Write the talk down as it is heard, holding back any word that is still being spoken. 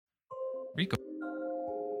Rico.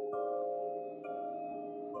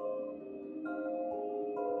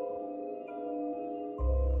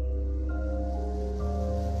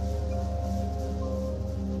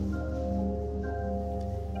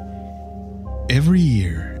 Every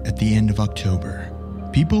year, at the end of October,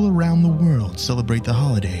 people around the world celebrate the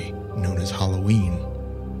holiday known as Halloween.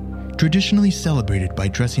 Traditionally celebrated by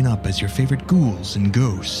dressing up as your favorite ghouls and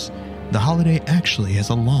ghosts, the holiday actually has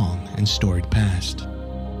a long and storied past.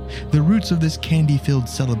 The roots of this candy-filled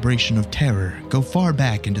celebration of terror go far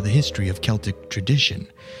back into the history of Celtic tradition,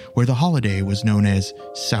 where the holiday was known as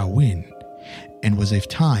Samhain, and was a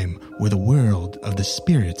time where the world of the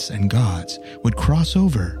spirits and gods would cross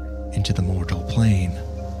over into the mortal plane.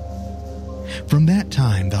 From that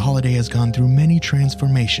time, the holiday has gone through many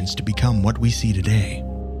transformations to become what we see today.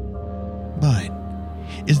 But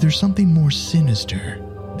is there something more sinister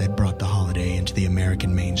that brought the holiday into the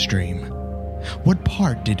American mainstream? What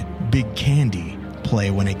part did Big Candy play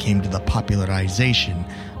when it came to the popularization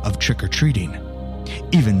of trick-or-treating?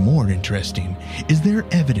 Even more interesting, is there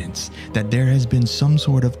evidence that there has been some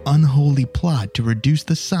sort of unholy plot to reduce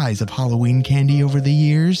the size of Halloween candy over the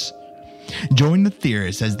years? Join the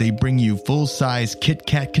theorists as they bring you full-size Kit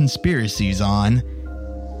Kat conspiracies on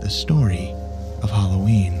The Story of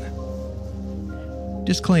Halloween.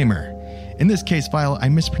 Disclaimer. In this case file, I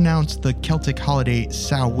mispronounced the Celtic holiday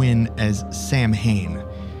Samhain as Samhain.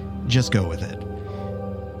 Just go with it.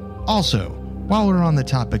 Also, while we're on the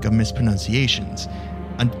topic of mispronunciations,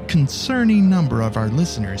 a concerning number of our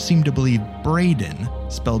listeners seem to believe Braden,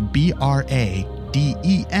 spelled B-R-A-D-E-N,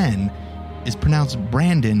 is pronounced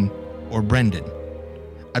Brandon or Brendan.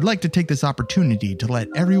 I'd like to take this opportunity to let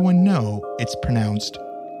everyone know it's pronounced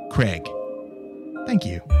Craig. Thank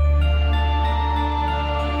you.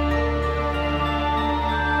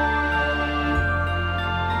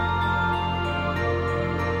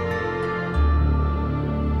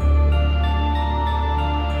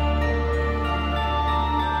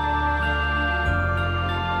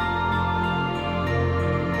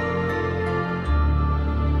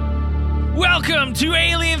 Welcome to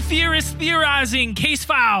Alien Theorists Theorizing, Case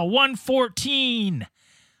File 114,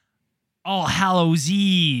 All Hallows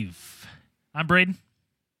Eve. I'm Braden.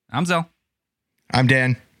 I'm Zell. I'm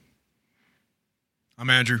Dan. I'm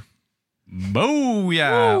Andrew.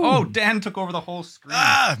 Booyah. Oh, Dan took over the whole screen.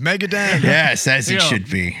 Mega Dan. Yes, as it Yeah. should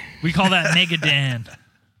be. We call that Mega Dan.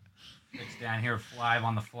 It's Dan here live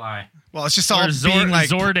on the fly. Well, it's just all Or being like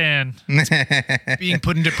Zordan. being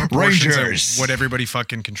put into proportions Rangers. of what everybody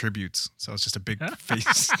fucking contributes. So it's just a big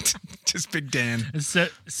face, just Big Dan.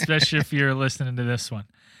 Especially if you're listening to this one.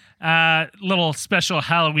 Little special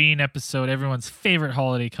Halloween episode, everyone's favorite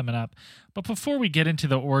holiday coming up. But before we get into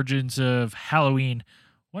the origins of Halloween,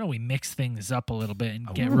 why don't we mix things up a little bit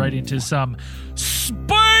and get right into some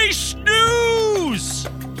space news?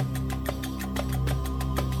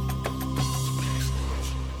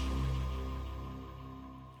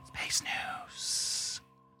 Space news.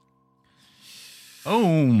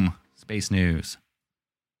 Boom. Space news.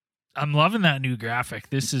 I'm loving that new graphic.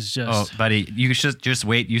 This is Oh, just... buddy, you should just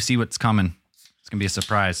wait. You see what's coming. It's going to be a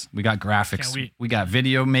surprise. We got graphics. Can't wait. We got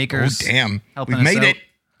video Oh, makers. damn. helping We've us made out. it.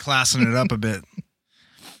 Classing it up a bit.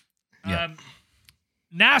 Yeah.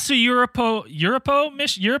 NASA Europa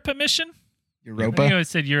mission? I think Europa? I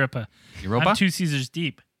said Europa. Europa? I'm 2 Caesars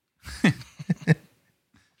deep.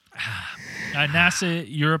 A NASA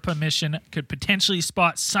Europa mission could potentially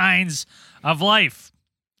spot signs of life,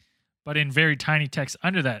 but in very tiny text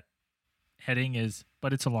under that heading is,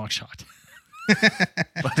 but it's a long shot.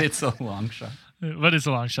 But it's a long shot. But it's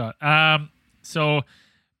a long shot. So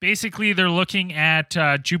basically, they're looking at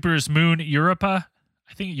Jupiter's moon, Europa.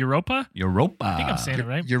 I think Europa. Europa. I think I'm saying it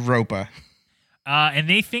right. Europa. And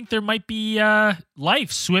they think there might be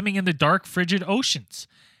life swimming in the dark, frigid oceans.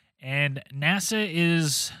 And NASA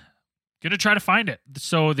is going to try to find it.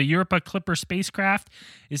 So the Europa Clipper spacecraft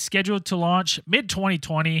is scheduled to launch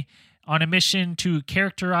mid-2020 on a mission to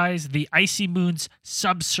characterize the icy moon's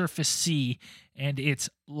subsurface sea and its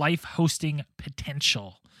life-hosting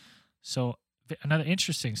potential. So another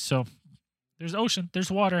interesting. So there's ocean,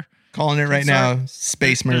 there's water. Calling it right Sorry. now.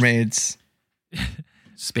 Space There's- mermaids.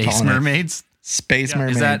 Space Calling it. mermaids. Space Yeah.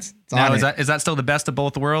 mermaids. Is that It's on now? it. Is that still the best of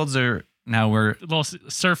both worlds, or now we're A little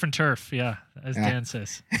surf and turf, yeah, as Yeah. Dan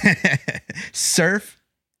says. Surf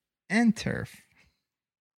and turf.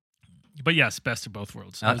 But yes, best of both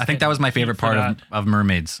worlds. I think that was my favorite part of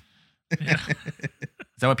mermaids. Yeah.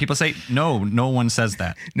 Is that what people say? No one says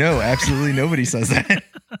that. No, absolutely nobody says that.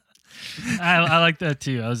 I like that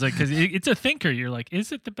too. I was like, because it's a thinker. You're like,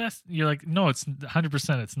 is it the best? You're like, no, it's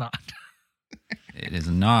 100%. It's not. It is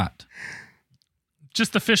not.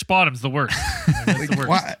 Just the fish bottom's the worst. That's the worst.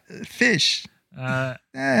 What? Fish. For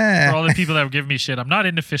all the people that were giving me shit, I'm not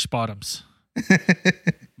into fish bottoms.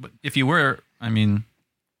 But if you were, I mean,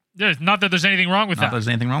 There's not that there's anything wrong with not that that. there's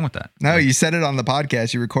anything wrong with that. No, you said it on the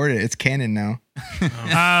podcast. You recorded it. It's canon now.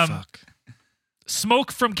 Fuck.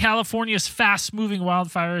 Smoke from California's fast-moving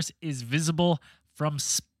wildfires is visible from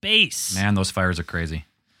space. Man, those fires are crazy.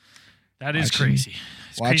 That is Watching- crazy.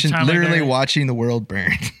 It's a crazy Watching, time literally there. watching the world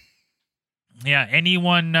burn. Yeah, any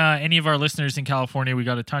of our listeners in California, we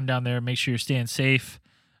got a ton down there. Make sure you're staying safe.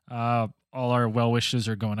 All our well wishes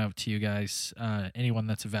are going out to you guys. Anyone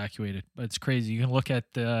that's evacuated, but it's crazy. You can look at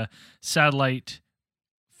the satellite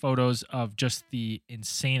photos of just the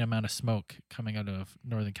insane amount of smoke coming out of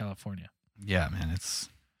Northern California. Yeah, man,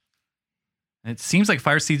 it seems like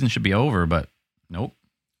fire season should be over, but nope.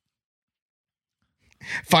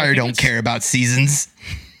 Fire think don't it's- care about seasons.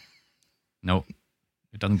 Nope.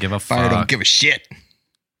 It doesn't give a Fire fuck. don't give a shit.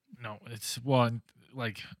 No, it's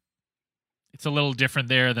like it's a little different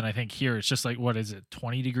there than I think here. It's just like, what is it,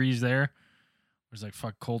 20 degrees there? It's like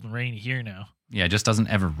fuck cold and rainy here now. Yeah, it just doesn't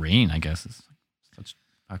ever rain, I guess. It's such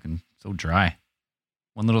fucking so dry.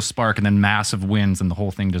 One little spark and then massive winds and the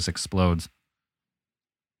whole thing just explodes.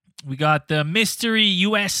 We got the mystery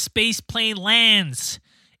U.S. space plane lands,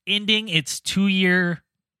 ending its 2-year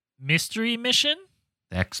mystery mission.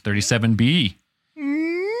 The X-37B.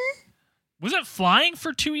 Was it flying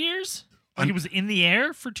for 2 years? Like it was in the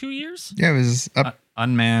air for 2 years? Yeah, it was up,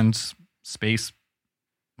 Unmanned space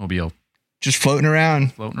mobile. just floating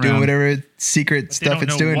around, Floating doing around. whatever secret But they stuff don't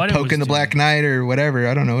it's know doing, what it was poking the Black Knight or whatever.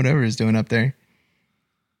 I don't know, whatever it's doing up there.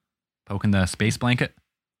 Poking the space blanket.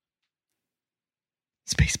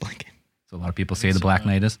 Space blanket. So a lot of people say the Black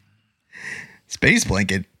Knight is. Space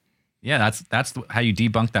blanket. Yeah, that's how you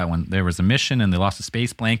debunk that one. There was a mission and they lost a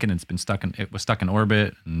space blanket and it was stuck in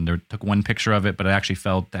orbit and they took one picture of it, but it actually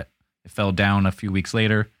fell down a few weeks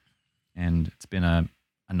later and it's been a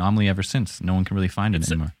anomaly ever since. No one can really find it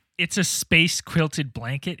anymore. It's a space quilted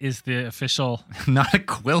blanket is the official. Not a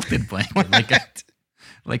quilted blanket,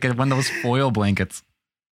 like one of those foil blankets.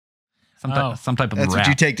 Some type of That's wrap. what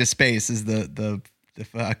you take to space is the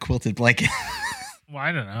quilted blanket. Well,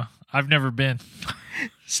 I don't know. I've never been.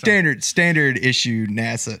 standard issue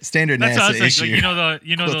NASA. Standard That's what I was NASA thinking. issue. Like,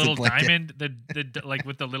 you know the Quilted little blanket. diamond, the like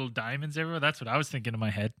with the little diamonds everywhere. That's what I was thinking in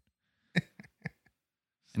my head.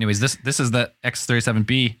 Anyways, this is the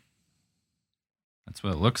X-37B. That's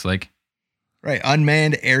what it looks like. Right,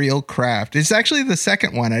 unmanned aerial craft. It's actually the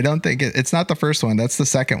second one. I don't think it's not the first one. That's the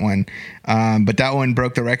second one. But that one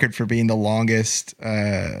broke the record for being the longest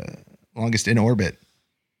in orbit.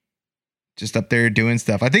 Just up there doing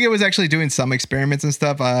stuff. I think it was actually doing some experiments and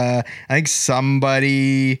stuff. I think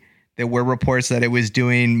there were reports that it was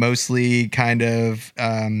doing mostly kind of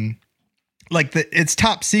it's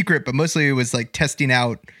top secret, but mostly it was like testing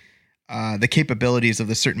out the capabilities of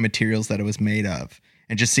the certain materials that it was made of,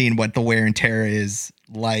 and just seeing what the wear and tear is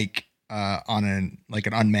like on an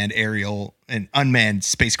unmanned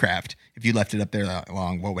spacecraft. If you left it up there that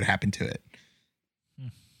long, what would happen to it?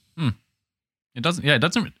 It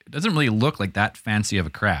doesn't really look like that fancy of a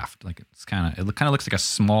craft. Like it kind of looks like a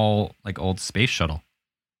small, like old space shuttle.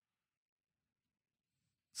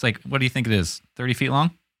 It's like, what do you think it is? 30 feet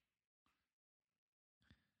long?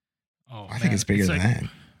 Oh, I think it's bigger than that.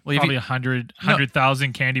 Well, Probably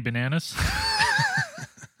 100,000 candy bananas.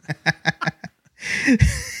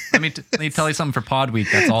 let me tell you something for Pod Week.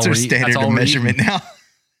 That's all. It's our standard of measurement now.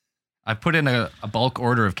 I put in a bulk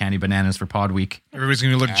order of candy bananas for Pod Week. Everybody's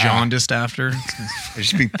going to look jaundiced after. They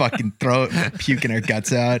should be fucking puking our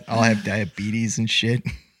guts out. I'll have diabetes and shit.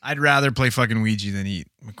 I'd rather play fucking Ouija than eat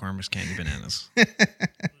McCormick's candy bananas.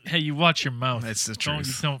 Hey, you watch your mouth. That's the Don't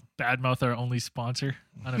truth. badmouth our only sponsor,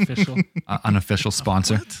 unofficial. Unofficial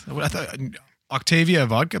sponsor. What? I thought Octavia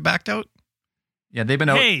Vodka backed out? Yeah, they've been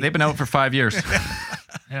out. Hey. They've been out for 5 years.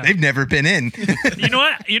 Yeah. They've never been in. You know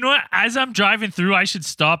what? As I'm driving through, I should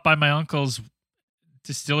stop by my uncle's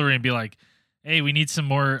distillery and be like, "Hey, we need some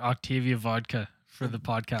more Octavia vodka for the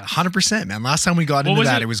podcast." 100%, man. Last time we got What into was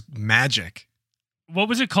that, it? it was magic. What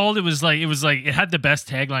was it called? It was like it had the best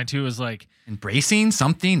tagline too. It was like Embracing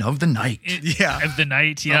something of the night. Yeah. of the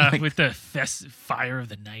night, yeah, my with the fire of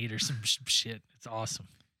the night or some shit. It's awesome.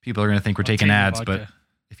 People are gonna think we're taking Octavia ads, but vodka.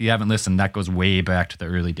 if you haven't listened, that goes way back to the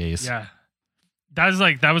early days. Yeah, that was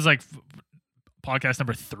like podcast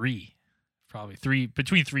number 3, probably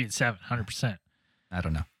between 3 and 7, 100%. I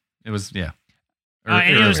don't know. It was any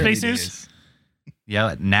other early. space news?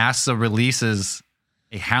 Yeah, NASA releases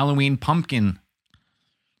a Halloween pumpkin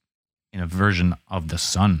in a version of the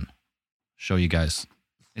sun. Show you guys.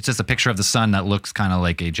 It's just a picture of the sun that looks kind of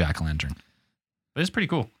like a jack-o'-lantern. But it's pretty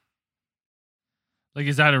cool. Like,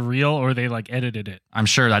 is that a real or they like edited it? I'm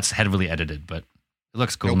sure that's heavily edited, but it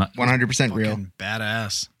looks cool. Nope, 100% real. Fucking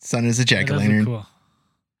badass. Sun is a That does look jack-o'-lantern. cool.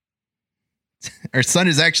 Or sun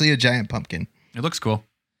is actually a giant pumpkin. It looks cool.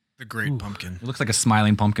 The great Ooh. pumpkin. It looks like a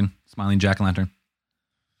smiling pumpkin, smiling jack-o'-lantern.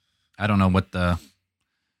 I don't know what the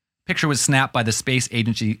picture was snapped by the Space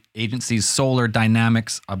Agency's Solar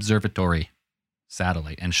Dynamics Observatory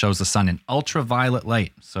satellite and shows the sun in ultraviolet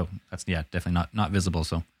light. So that's definitely not visible.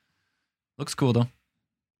 So looks cool though.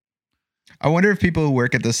 I wonder if people who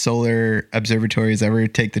work at the solar observatories ever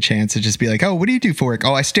take the chance to just be like, oh, what do you do for work?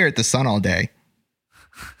 Oh, I stare at the sun all day.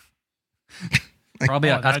 That's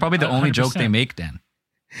probably the only joke 100%. they make, Dan.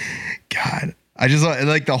 God, I just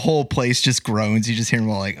like the whole place just groans. You just hear them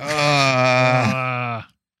all like,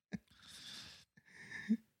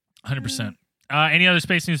 100%. Any other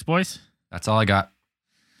space news, boys? That's all I got.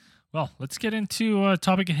 Well, let's get into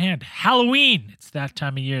topic at hand. Halloween. It's that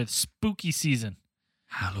time of year, the spooky season.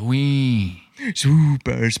 Halloween.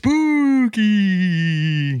 super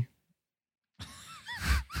spooky.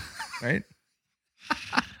 Right?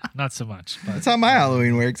 Not so much. But, That's how my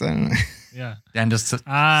Halloween works. I don't know. Yeah. Dan just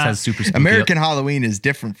says super spooky. American Halloween is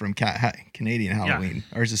different from Canadian Halloween.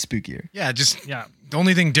 Ours is spookier. Yeah, just Yeah. the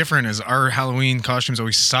only thing different is our Halloween costumes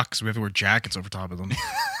always suck, so we have to wear jackets over top of them.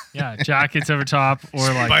 Yeah. Jackets over top or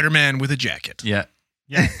like, Spider-Man with a jacket. Yeah.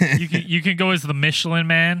 yeah. You can go as the Michelin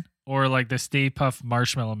Man or like the Stay Puft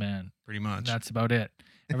Marshmallow Man. Pretty And much. that's about it.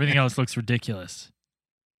 Everything else looks ridiculous.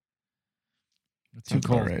 Too Sounds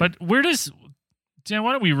about cold. right. But Dan,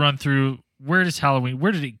 why don't we run through where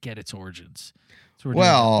did it get its origins? So we're doing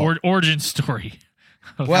Well- an origin story.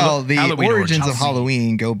 Well, the Halloween origins of origins.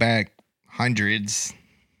 Halloween go back hundreds,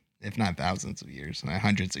 if not thousands of years,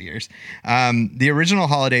 hundreds of years. The original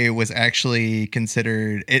holiday was actually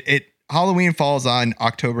considered Halloween falls on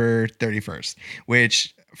October 31st,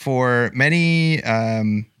 which for many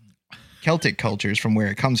Celtic cultures, from where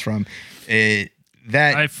it comes from, usually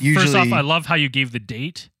First off, I love how you gave the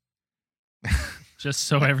date. Just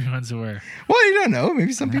so everyone's aware. Well, you don't know.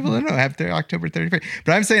 Maybe some people don't know after October 31st.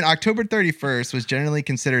 But I'm saying October 31st was generally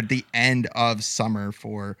considered the end of summer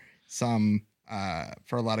for some,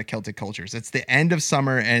 for a lot of Celtic cultures. It's the end of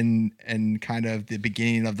summer and kind of the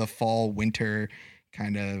beginning of the fall, winter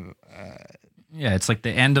kind of. Yeah, it's like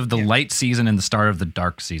the end of the light season and the start of the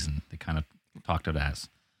dark season. They kind of talked it as.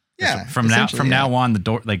 Yeah. From now on,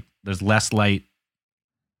 there's less light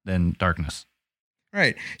than darkness.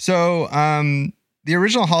 Right. So, the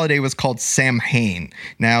original holiday was called Samhain.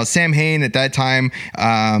 Now, Samhain at that time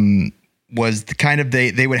was the kind of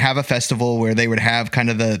they would have a festival where they would have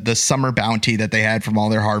kind of the summer bounty that they had from all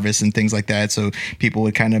their harvests and things like that. So people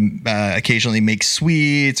would kind of occasionally make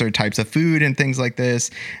sweets or types of food and things like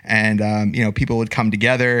this. And, people would come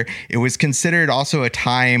together. It was considered also a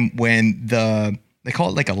time when they call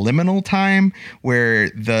it like a liminal time,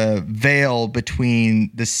 where the veil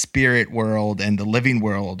between the spirit world and the living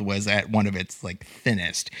world was at one of its like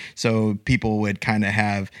thinnest. So people would kind of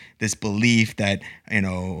have this belief that,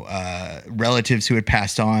 relatives who had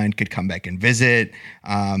passed on could come back and visit.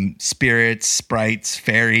 Spirits, sprites,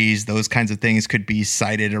 fairies, those kinds of things could be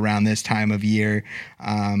sighted around this time of year.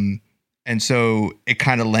 And so it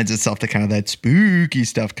kind of lends itself to kind of that spooky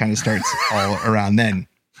stuff kind of starts all around then.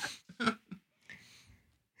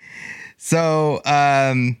 So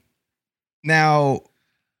now,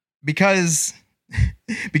 because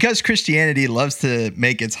Christianity loves to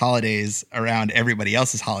make its holidays around everybody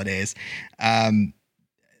else's holidays,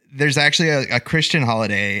 there's actually a Christian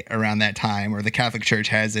holiday around that time, or the Catholic Church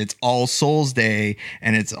has its All Souls Day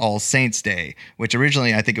and its All Saints Day, which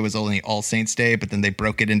originally I think it was only All Saints Day, but then they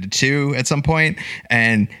broke it into two at some point.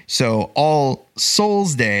 And so All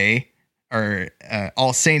Souls Day or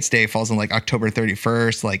All Saints Day falls on like October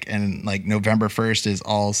 31st, and November 1st is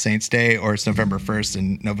All Saints Day, or it's November 1st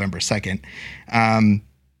and November 2nd.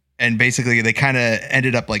 And basically they kind of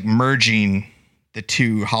ended up like merging the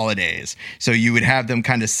two holidays. So you would have them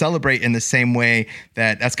kind of celebrate in the same way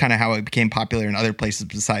that's kind of how it became popular in other places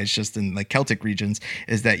besides just in like Celtic regions,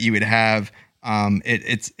 is that you would have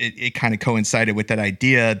it kind of coincided with that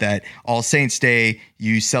idea that All Saints Day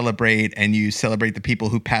you celebrate the people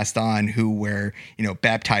who passed on who were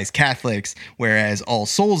baptized Catholics, whereas All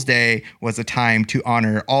Souls Day was a time to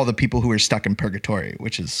honor all the people who were stuck in purgatory,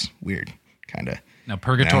 which is weird, kind of. Now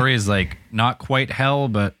purgatory is like not quite hell,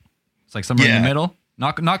 but it's like somewhere in the middle.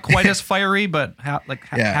 Not quite as fiery, but half it's the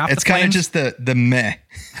kind of flames. just the meh.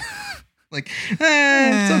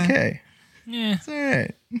 It's okay. Yeah. It's all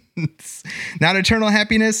right. It's not eternal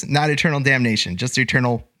happiness, not eternal damnation, just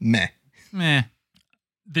eternal meh. Meh.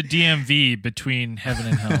 The DMV between heaven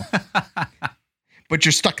and hell. but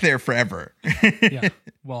you're stuck there forever. Yeah.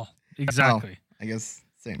 Well, exactly. I guess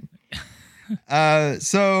same.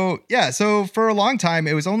 So for a long time,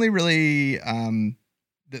 it was only really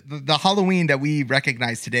the Halloween that we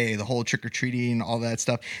recognize today, the whole trick or treating, all that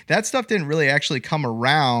stuff. That stuff didn't really actually come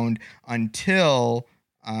around until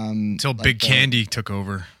Big Candy took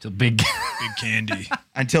over. Till Big Candy.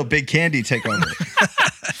 Until Big Candy took over,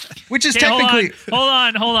 which is Okay, technically. hold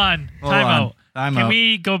on. Time out. Time Can out.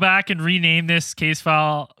 we go back and rename this case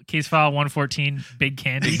file 114 Big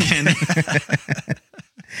Candy?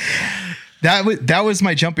 That was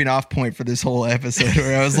my jumping off point for this whole episode,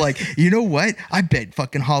 where I was like, you know what? I bet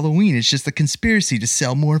fucking Halloween is just a conspiracy to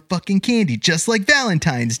sell more fucking candy, just like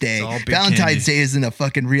Valentine's Day. It's all big Valentine's candy. Day isn't a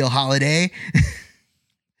fucking real holiday.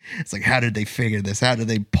 It's like, how did they figure this? How did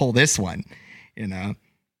they pull this one? You know?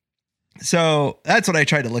 So that's what I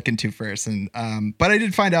tried to look into first, and but I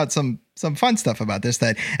did find out some fun stuff about this.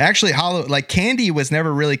 That actually, candy was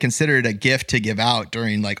never really considered a gift to give out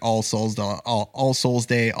during like All Souls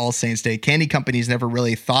Day, All Saints Day. Candy companies never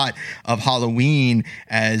really thought of Halloween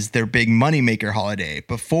as their big moneymaker holiday.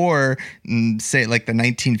 Before, say like the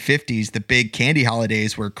 1950s, the big candy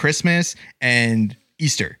holidays were Christmas and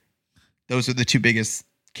Easter. Those are the two biggest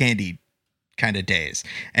candy kind of days.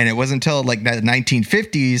 And it wasn't until like the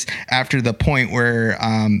 1950s, after the point where,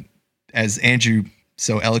 as Andrew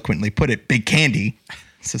so eloquently put it, Big Candy,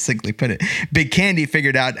 succinctly put it, Big Candy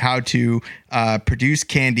figured out how to produce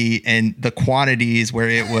candy and the quantities where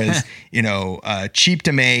it was, cheap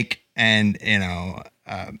to make, and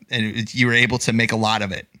you were able to make a lot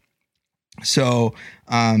of it. So,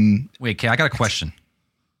 Wait, Kay, I got a question.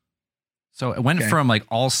 So it went from like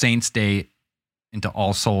All Saints Day into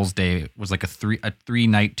All Souls Day. It was like a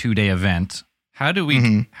 3-night, 2-day event. How do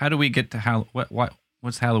we get to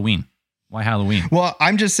what's Halloween? Why Halloween? Well,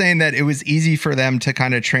 I'm just saying that it was easy for them to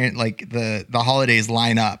kind of the holidays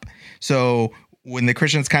line up. So when the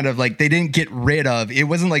Christians kind of like, they didn't get rid of, it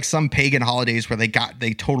wasn't like some pagan holidays where they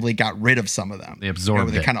totally got rid of some of them. They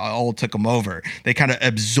absorbed They kind of all took them over. They kind of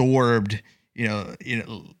absorbed,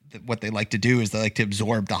 what they like to do is they like to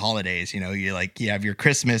absorb the holidays. You have your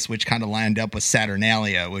Christmas, which kind of lined up with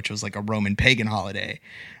Saturnalia, which was like a Roman pagan holiday.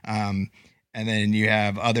 And then you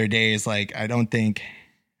have other days like,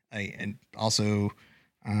 and also,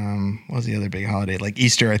 what was the other big holiday? Like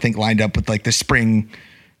Easter, I think lined up with like the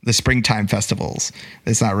springtime festivals.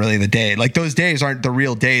 It's not really the day. Like those days aren't the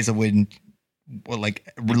real days of when,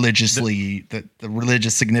 religiously, the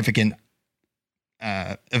religious significant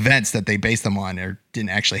events that they based them on or didn't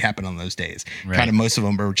actually happen on those days. Right. Kind of most of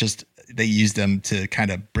them were just, they used them to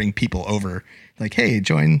kind of bring people over, like, hey,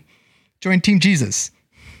 join Team Jesus.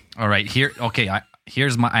 All right, I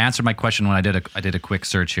answered my question when I did a quick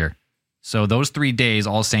search here. So those 3 days,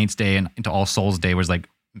 All Saints Day and into All Souls Day, was like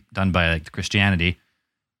done by like Christianity,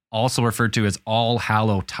 also referred to as All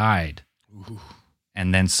Hallow Tide. Ooh.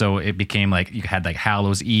 And then so it became like you had like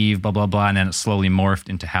Hallows Eve, blah blah blah, and then it slowly morphed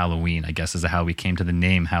into Halloween. I guess is how we came to the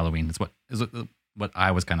name Halloween. That's what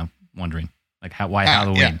I was kind of wondering, like why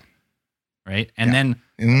Halloween, yeah. right? And then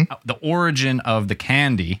the origin of the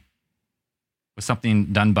candy was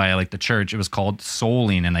something done by like the church. It was called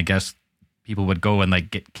souling, and I guess people would go and like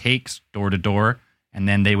get cakes door to door, and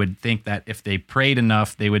then they would think that if they prayed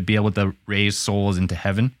enough, they would be able to raise souls into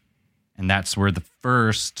heaven, and that's where the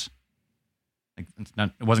first.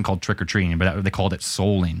 It wasn't called trick or treating, but they called it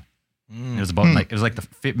souling. It was about like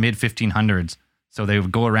the mid 1500s. So they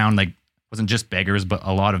would go around like, it wasn't just beggars, but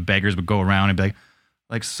a lot of beggars would go around and be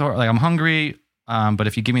like I'm hungry, but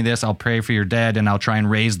if you give me this, I'll pray for your dead and I'll try and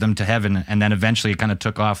raise them to heaven. And then eventually it kind of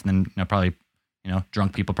took off, and then probably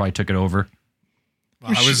drunk people probably took it over.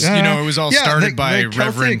 Well, it was all started by the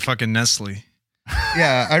Reverend fucking Nestle.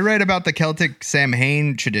 Yeah, I read about the Celtic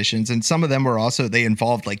Samhain traditions, and some of them were also, they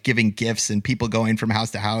involved like giving gifts and people going from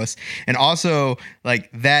house to house. And also like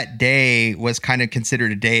that day was kind of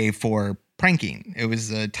considered a day for pranking. It was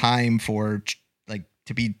a time for like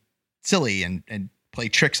to be silly and play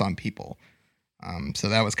tricks on people. So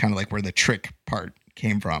that was kind of like where the trick part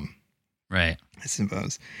came from. Right. I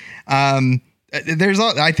suppose. There's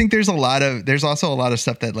also a lot of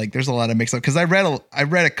stuff that like there's a lot of mix up, because I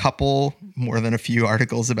read a couple, more than a few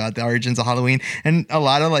articles about the origins of Halloween, and a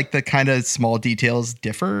lot of like the kind of small details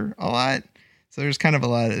differ a lot. So there's kind of a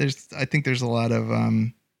lot of, there's a lot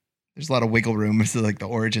of wiggle room as to like the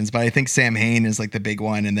origins, but I think Samhain is like the big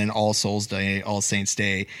one, and then All Souls Day, All Saints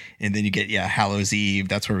Day, and then you get Hallows Eve.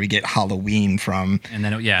 That's where we get Halloween from. And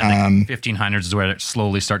then 1500s is where it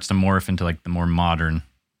slowly starts to morph into like the more modern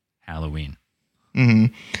Halloween.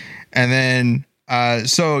 Mm-hmm. And then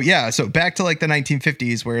So back to like the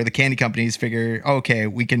 1950s where the candy companies figure, okay,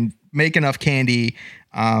 we can make enough candy.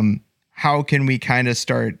 How can we kind of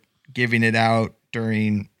start giving it out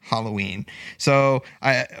during Halloween? So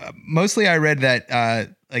I read that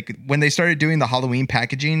like when they started doing the Halloween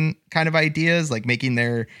packaging kind of ideas, like making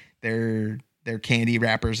their candy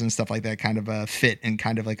wrappers and stuff like that kind of fit in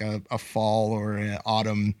kind of like a fall or an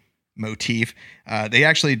autumn motif. They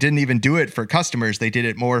actually didn't even do it for customers. They did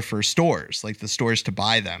it more for stores, like the stores to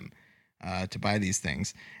buy them, to buy these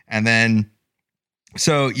things. And then,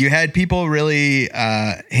 so you had people really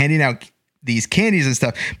handing out these candies and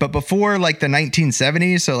stuff. But before like the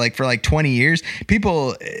 1970s, so like for like 20 years,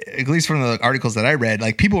 people, at least from the articles that I read,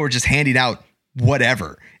 like people were just handing out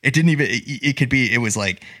whatever. It didn't even, it could be, it was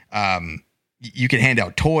like, you could hand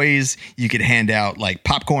out toys, you could hand out like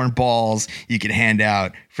popcorn balls, you could hand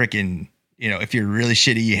out freaking, if you're really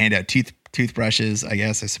shitty, you hand out toothbrushes,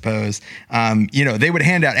 I suppose. They would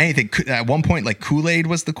hand out anything. At one point, like Kool-Aid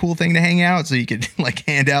was the cool thing to hang out. So you could like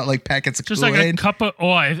hand out like packets of just Kool-Aid. Like a cup of,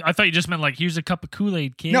 I thought you just meant like, here's a cup of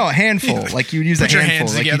Kool-Aid, kid. No, a handful. Like you would use a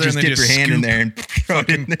handful. Like you just dip your hand in there and throw it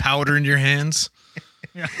in powder in your hands.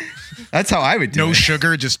 Yeah. That's how I would do it. No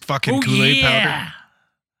sugar, just fucking Kool-Aid powder.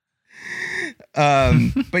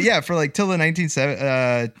 But yeah, for like till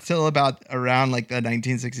about around like the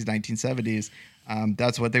 1960s, 1970s,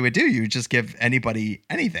 that's what they would do. You would just give anybody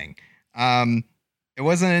anything. It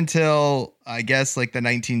wasn't until I guess like the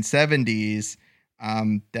 1970s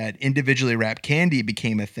that individually wrapped candy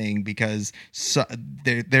became a thing, because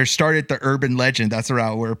there started the urban legend. That's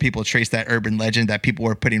around where people trace that urban legend that people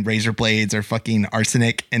were putting razor blades or fucking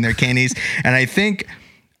arsenic in their candies. And I think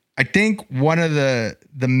one of the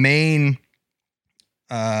main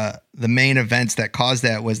events that caused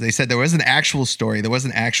that was, they said there was an actual story. There was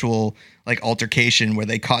an actual like altercation where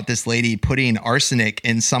they caught this lady putting arsenic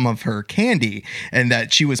in some of her candy, and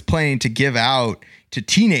that she was planning to give out to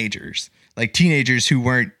teenagers who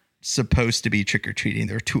weren't supposed to be trick-or-treating.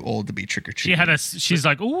 They were too old to be trick-or-treating. She's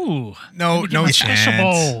like, ooh, no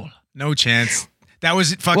chance. No chance. That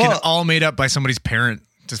was fucking all made up by somebody's parent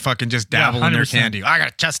to fucking just dabble in their candy. I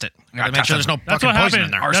gotta test it. I gotta make sure there's no fucking poison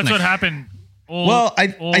in there. That's what happened.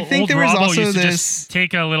 I think there was also used to this. Just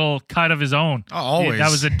take a little cut of his own. Oh, always. That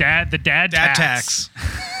was the dad tax.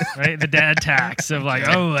 Right? The dad tax of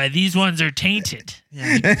like, these ones are tainted.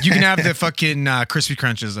 Yeah, you can have the fucking crispy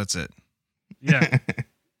crunches. That's it. Yeah.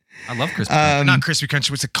 I love crispy crunch. Not crispy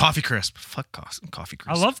crunch. It's a coffee crisp. Fuck coffee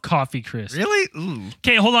crisp. I love coffee crisp. Really? Ooh.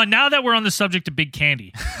 Okay, hold on. Now that we're on the subject of big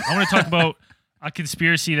candy, I want to talk about a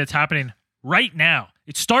conspiracy that's happening right now.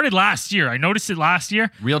 It started last year. I noticed it last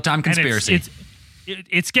year. Real-time conspiracy.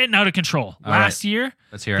 It's getting out of control. Last year,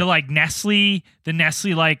 let's hear it. The like Nestle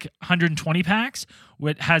like 120 packs,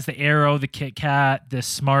 which has the Aero, the Kit Kat, the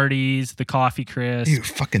Smarties, the Coffee Crisp. Ew,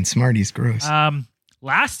 fucking Smarties, gross.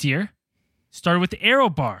 Last year started with the Aero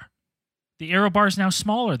bar. The Aero bar is now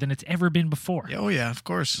smaller than it's ever been before. Oh yeah, of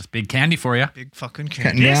course. It's big candy for you. Big fucking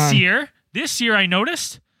candy. This year I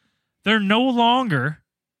noticed they're no longer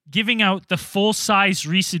giving out the full-size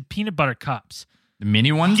Reese's peanut butter cups. The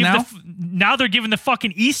mini ones now? Now they're giving the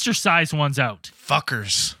fucking Easter-size ones out.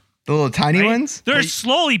 Fuckers. The little tiny ones? They're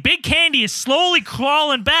big candy is slowly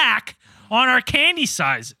crawling back on our candy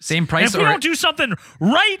size. Same price. And if we don't do something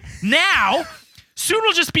right now, soon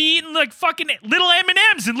we'll just be eating like fucking little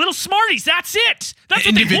M&Ms and little Smarties. That's it. That's what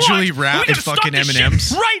individually they want. wrapped We gotta fucking stop this M&Ms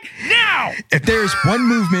shit right now. If there's one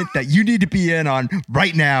movement that you need to be in on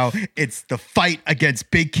right now, it's the fight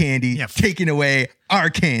against big candy, taking away our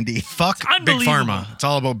candy. Fuck Big Pharma. It's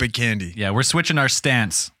all about big candy. Yeah, we're switching our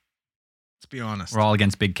stance. Let's be honest. We're all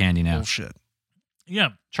against big candy now. Bullshit.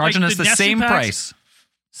 Yeah. Charging us the Nestle same packs. price.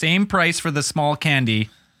 Same price for the small candy.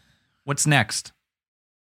 What's next?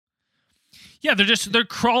 Yeah, they're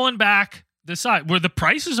crawling back the side where the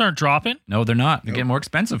prices aren't dropping. No, they're not. They're getting more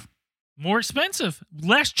expensive. More expensive.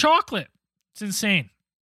 Less chocolate. It's insane.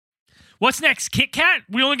 What's next? Kit Kat?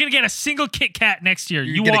 We're only going to get a single Kit Kat next year.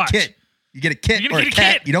 You get watch. a kit. You get a kit You're or gonna a get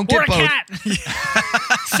cat. kit You don't or get a both. cat.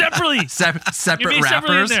 Separately. Separate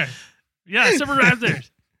wrappers. Yeah, separate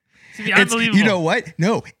wrappers. It's unbelievable. You know what?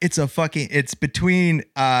 No, it's between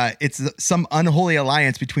it's some unholy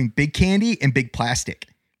alliance between Big Candy and Big Plastic,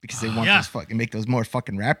 because they want make those more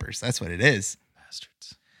fucking wrappers. That's what it is.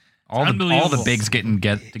 Bastards. All the bigs getting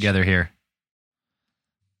together here.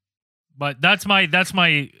 But that's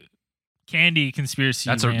my candy conspiracy.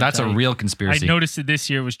 That's a real conspiracy. I noticed it this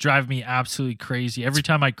year. It was driving me absolutely crazy. Every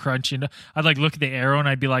time I crunch into, I'd like look at the Aero and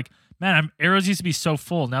I'd be like, man, Aeros used to be so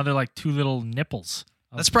full. Now they're like two little nipples.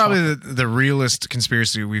 That's probably the realest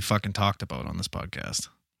conspiracy we fucking talked about on this podcast.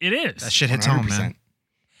 It is. That shit hits home, man.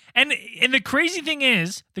 And the crazy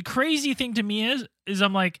thing to me is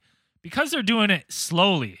I'm like, because they're doing it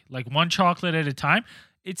slowly, like one chocolate at a time,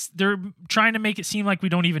 they're trying to make it seem like we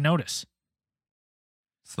don't even notice.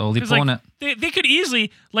 Slowly pulling like, it. They could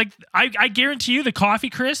easily, like, I guarantee you the coffee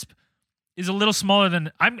crisp is a little smaller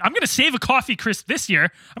than, I'm going to save a coffee crisp this year.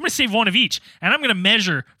 I'm going to save one of each, and I'm going to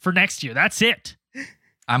measure for next year. That's it.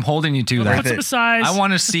 I'm holding you to that. Put some aside. I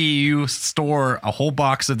want to see you store a whole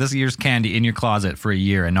box of this year's candy in your closet for a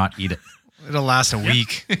year and not eat it. It'll last a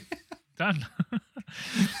week. Done.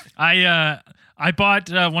 I bought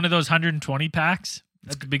one of those 120 packs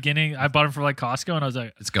at the beginning. I bought them for like Costco, and I was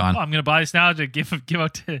like, it's gone. Oh, I'm gonna buy this now to give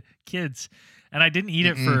out to kids. And I didn't eat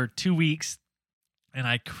it for 2 weeks, and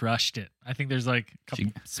I crushed it. I think there's like a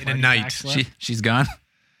couple in a night. She's gone.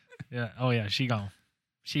 Yeah. Oh yeah, she gone.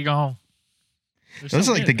 She gone. Those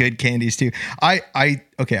are like the good candies too. I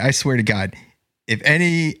swear to God, if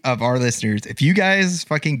any of our listeners, if you guys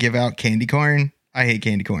fucking give out candy corn, I hate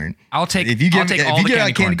candy corn. If you give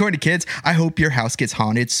out candy corn to kids, I hope your house gets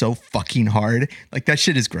haunted so fucking hard. Like that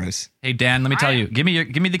shit is gross. Hey Dan, let me tell you, give me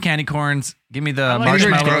the candy corns, give me the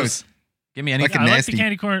marshmallows. Gross. Give me anything. I like the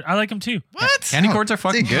candy corn. I like them too. What? Candy corns are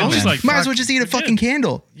fucking good. Man. Like, might as well just eat a fucking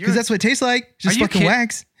candle because that's what it tastes like. Just fucking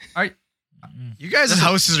wax. You guys'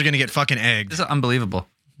 houses are gonna get fucking egged. This is unbelievable.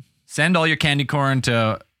 Send all your candy corn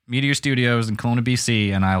to Meteor Studios in Kelowna,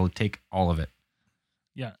 BC, and I will take all of it.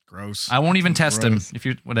 Yeah, gross. I won't even test them. If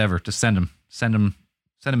you're whatever, just send them. Send them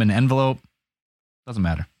in an envelope. Doesn't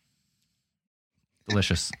matter.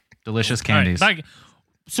 Delicious candies. Right,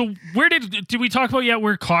 so where did we talk about yet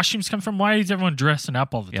where costumes come from? Why is everyone dressing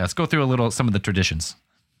up all the time? Yeah, let's go through some of the traditions.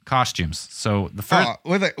 Costumes. So the first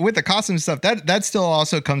with the costume stuff, that still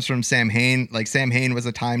also comes from Samhain. Like Samhain was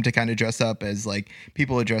a time to kind of dress up as like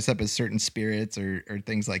people would dress up as certain spirits or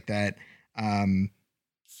things like that.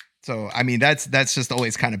 So I mean that's just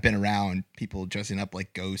always kind of been around, people dressing up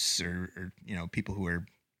like ghosts or people who are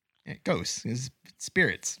ghosts,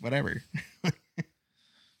 spirits, whatever.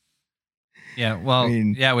 Yeah, well,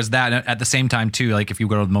 it was that at the same time too. Like if you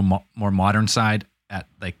go to the more modern side, at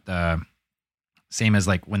like the same as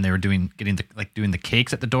like when they were doing the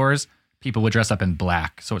cakes at the doors, people would dress up in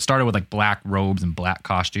black. So it started with like black robes and black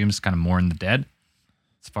costumes, kind of more in the dead.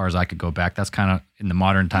 As far as I could go back, that's kind of in the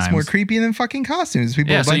modern times. It's more creepy than fucking costumes. A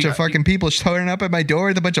bunch of fucking people showing up at my door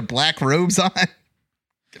with a bunch of black robes on,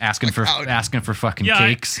 asking for fucking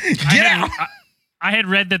cakes. Get out. I had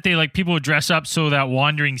read that people would dress up so that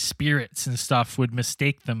wandering spirits and stuff would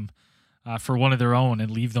mistake them for one of their own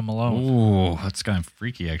and leave them alone. Ooh, that's kind of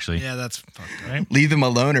freaky, actually. Yeah, that's fucked up. Right? Leave them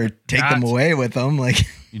alone or take them away with them. Like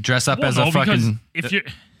you dress up as a fucking.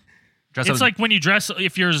 Like when you dress,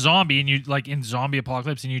 if you're a zombie and you like in zombie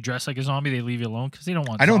apocalypse and you dress like a zombie, they leave you alone because they don't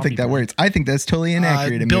want. I don't think that works. I think that's totally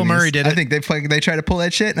inaccurate. Bill Murray did it. I think they try to pull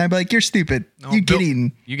that shit, and I'd be like, "You're stupid. You get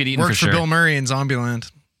eaten. You get eaten Worked for sure." Bill Murray in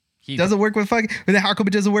Zombieland. Doesn't work with fucking. But how come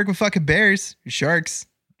it doesn't work with fucking bears, sharks?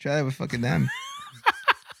 Try that with fucking them.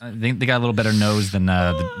 I think they got a little better nose than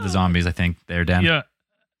the zombies. I think there, Dan. Yeah.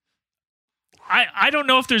 I don't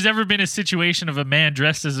know if there's ever been a situation of a man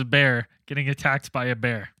dressed as a bear getting attacked by a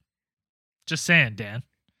bear. Just saying, Dan.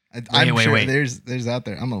 I'm sure there's out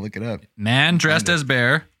there. I'm gonna look it up. Man dressed as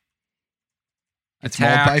bear. It's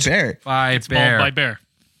mauled by bear. Mauled by bear.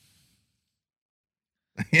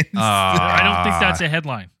 I don't think that's a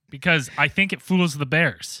headline because I think it fools the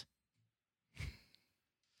bears.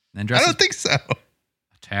 I don't think so.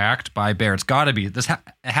 Attacked by bear. It's got to be. It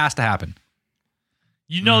has to happen.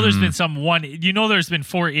 There's been there's been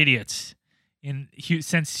 4 idiots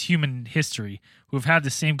since human history who have had the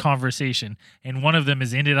same conversation, and one of them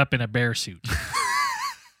has ended up in a bear suit.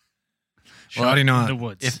 Shot not in the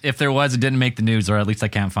woods. If there was, it didn't make the news, or at least I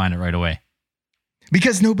can't find it right away.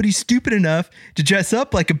 Because nobody's stupid enough to dress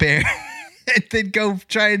up like a bear and then go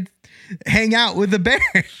try and hang out with a bear.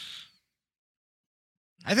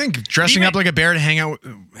 I think dressing up like a bear to hang out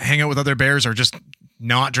with other bears, or just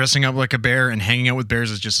not dressing up like a bear and hanging out with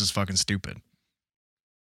bears, is just as fucking stupid.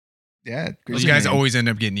 Yeah, those guys always end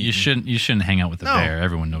up getting eaten. You shouldn't hang out with a bear.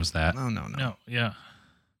 Everyone knows that. No. Yeah.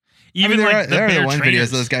 Even there are the one videos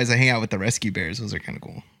of those guys that hang out with the rescue bears. Those are kind of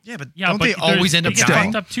cool. Yeah, but don't they always end up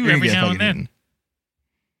fucked up too every now and then?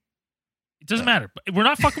 It doesn't matter. We're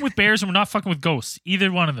not fucking with bears and we're not fucking with ghosts.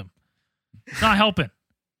 Either one of them. It's not helping.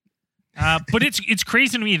 But it's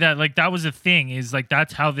crazy to me that that was a thing. Is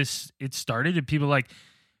that's how it started, and people like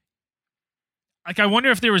I wonder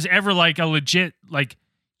if there was ever a legit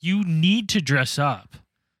you need to dress up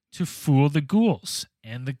to fool the ghouls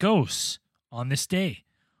and the ghosts on this day,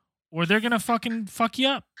 or they're gonna fucking fuck you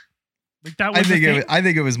up. That was I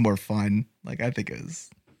think it was more fun. I think it was.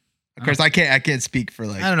 Of course, I can't speak for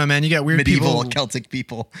like I don't know, man. You got weird medieval people Celtic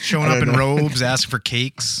people showing up in robes, asking for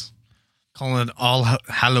cakes, calling it All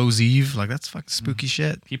Hallows Eve. Like that's fucking spooky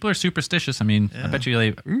shit. People are superstitious. I mean, I bet you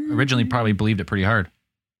they originally probably believed it pretty hard.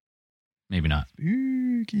 Maybe not.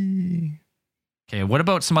 Spooky. Okay, what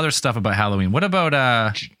about some other stuff about Halloween? What about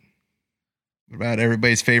What about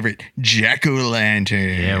everybody's favorite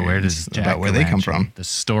jack-o'-lantern? Yeah, where does Jack about where they come from? The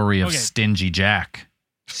story of Stingy Jack.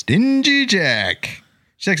 Stingy Jack.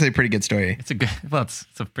 It's actually a pretty good story. It's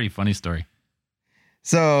a pretty funny story.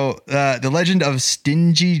 So the legend of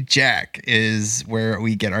Stingy Jack is where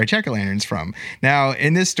we get our jack-o'-lanterns from. Now,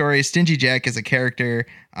 in this story, Stingy Jack is a character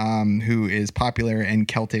who is popular in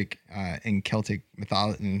Celtic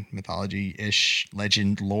mythology-ish,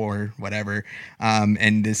 legend, lore, whatever.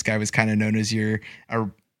 And this guy was kind of known as your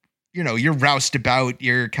roustabout,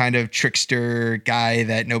 your kind of trickster guy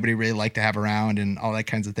that nobody really liked to have around and all that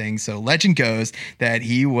kinds of things. So legend goes that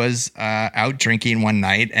he was out drinking one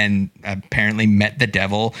night and apparently met the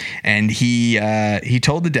devil, and he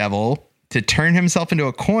told the devil to turn himself into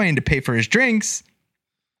a coin to pay for his drinks.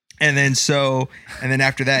 And then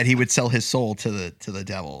after that, he would sell his soul to the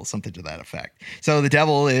devil, something to that effect. So the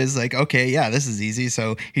devil is like, okay, yeah, this is easy.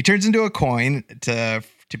 So he turns into a coin to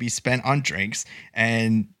be spent on drinks,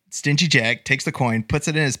 and Stingy Jack takes the coin, puts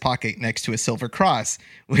it in his pocket next to a silver cross,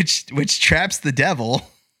 which traps the devil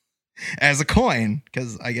as a coin.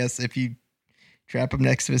 Because I guess if you trap him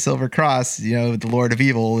next to a silver cross, the Lord of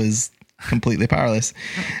Evil is completely powerless.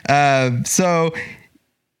 So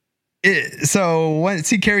once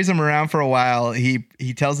he carries him around for a while, he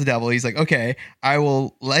tells the devil, he's like, okay, I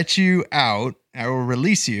will let you out. I will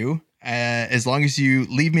release you as long as you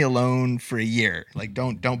leave me alone for a year. Like,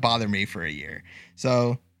 don't bother me for a year.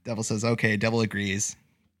 So devil says, okay, devil agrees,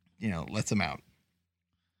 lets him out.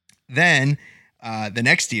 Then the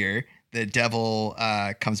next year, the devil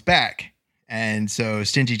comes back. And so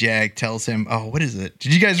Stingy Jack tells him, oh, what is it?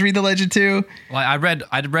 Did you guys read the legend too? Well, I read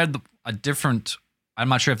a different, I'm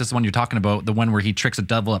not sure if this is the one you're talking about, the one where he tricks a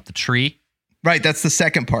devil up the tree. Right, that's the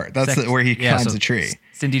second part. That's where he climbs the tree.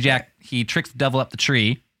 Stingy Jack, he tricks the devil up the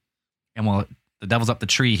tree, and while the devil's up the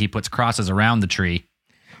tree, he puts crosses around the tree.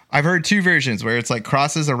 I've heard two versions where it's like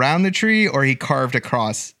crosses around the tree, or he carved a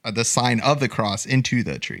cross, the sign of the cross, into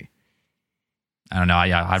the tree. I don't know.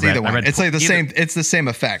 Yeah, I read. It's like the same. It's the same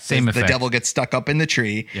effect. Same effect. The devil gets stuck up in the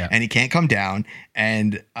tree, and he can't come down.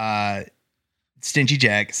 And Stingy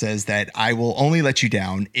Jack says that I will only let you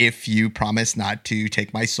down if you promise not to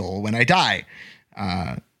take my soul when I die.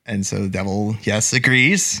 And so the devil, yes,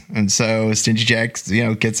 agrees. And so Stingy Jack,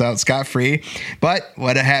 gets out scot-free. But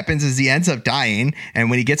what happens is he ends up dying. And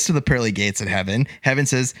when he gets to the pearly gates of heaven, heaven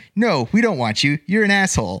says, no, we don't want you. You're an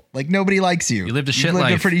asshole. Like, nobody likes you. You lived a shit life.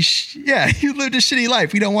 You lived a shitty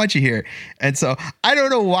life. We don't want you here. And so I don't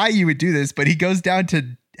know why you would do this, but he goes down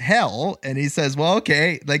to hell and he says, well,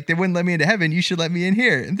 okay, like they wouldn't let me into heaven. You should let me in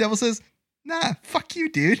here. And the devil says, nah, fuck you,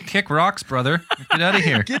 dude. Kick rocks, brother. Get out of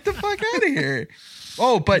here. Get the fuck out of here.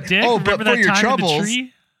 But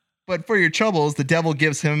for your troubles, the devil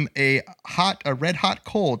gives him a red hot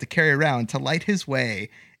coal to carry around to light his way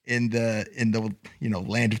in the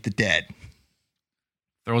land of the dead.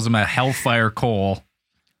 Throws him a hellfire coal.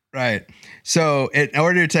 Right. So in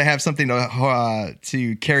order to have something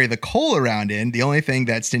to carry the coal around in, the only thing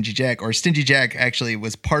that Stingy Jack actually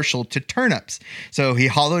was partial to turnips. So he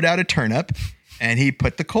hollowed out a turnip and he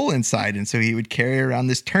put the coal inside, and so he would carry around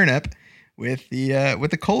this turnip with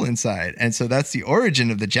the coal inside. And so that's the origin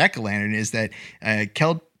of the jack-o'-lantern, is that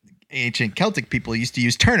ancient Celtic people used to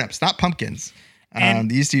use turnips, not pumpkins. They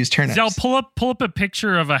used to use turnips. Zell, pull up a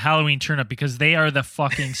picture of a Halloween turnip, because they are the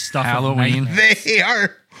fucking stuff Halloween. They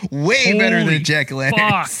are way better than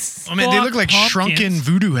jack-o'-lanterns. I mean, they look like shrunken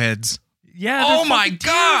voodoo heads. Yeah. Oh my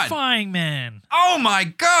God. Terrifying, man. Oh my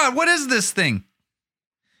God. What is this thing?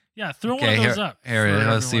 Yeah, throw one of those up. Here,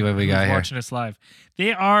 let's see what we got here. Watching us live.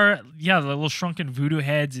 They are, the little shrunken voodoo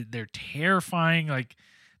heads. They're terrifying. Like,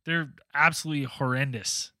 they're absolutely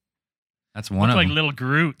horrendous. That's one of them. Like little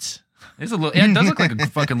Groots. It does look like a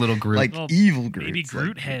fucking little Groot. Like little evil Groot. Baby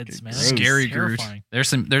Groot heads, man. Scary Groot. There's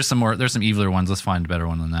some eviler ones. Let's find a better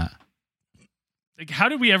one than that. Like, how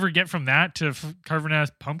did we ever get from that to carving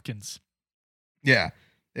ass pumpkins? Yeah,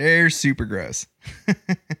 they're super gross.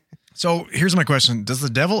 So here's my question: does the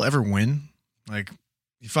devil ever win? Like,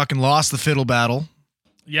 he fucking lost the fiddle battle.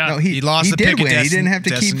 Yeah, no, he lost. He did win. He didn't have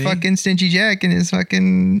to keep fucking Stingy Jack in his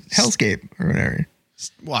fucking hellscape or whatever.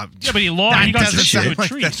 Well, yeah, but he lost. He got to a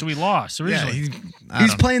tree, so he lost originally. Yeah,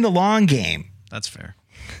 he's playing the long game. That's fair.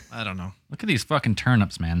 I don't know. Look at these fucking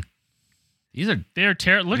turnips, man. They're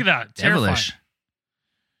terrible. Look at that. Devilish.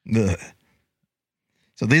 Ugh.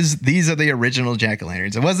 So these are the original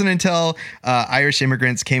jack-o'-lanterns. It wasn't until Irish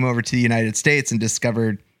immigrants came over to the United States and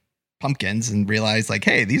discovered pumpkins and realized like,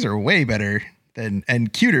 hey, these are way better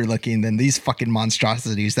and cuter looking than these fucking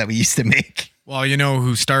monstrosities that we used to make. Well, you know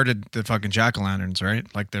who started the fucking jack-o'-lanterns, right?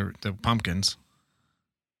 Like the pumpkins.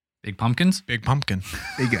 Big pumpkins? Big pumpkin.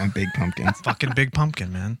 Big pumpkins. Fucking big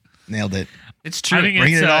pumpkin, man. Nailed it. It's true.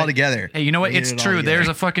 Bringing it all together. Hey, you know what? It's true. There's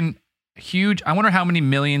a fucking huge. I wonder how many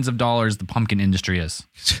millions of dollars the pumpkin industry is.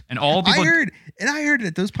 And all people. I heard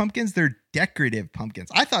that those pumpkins, they're decorative pumpkins.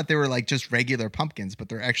 I thought they were like just regular pumpkins, but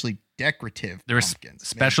they're actually decorative. They're pumpkins. a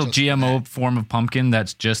special GMO form of pumpkin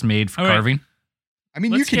that's just made for carving. I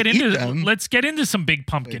mean, you can eat them. Let's get into some big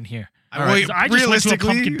pumpkin here. All right. I just went to a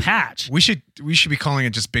pumpkin patch. We should be calling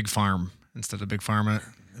it just Big Farm instead of Big Pharma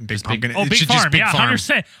and Big Pumpkin. Oh, Big Farm. Yeah,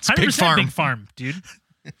 100%. 100% Big Farm, dude.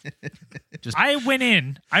 I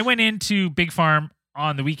went into Big Farm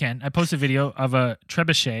on the weekend. I posted a video of a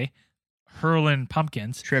trebuchet hurling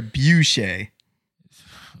pumpkins. Trebuchet.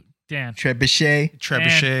 Dan. Trebuchet.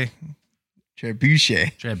 Trebuchet.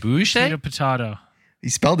 Sweet potato. You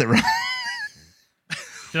spelled it wrong.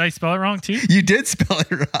 Did I spell it wrong too? You did spell it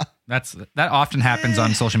wrong. That often happens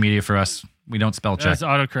on social media for us. We don't spell check. That's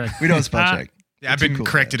autocorrect. We don't spell check. Yeah, I've been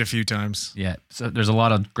corrected a few times. Yeah, so there's a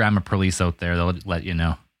lot of grammar police out there. They'll let you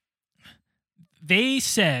know. They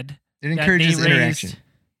said it encourages interaction.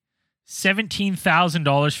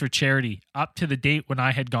 $17,000 for charity up to the date when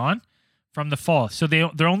I had gone from the fall. So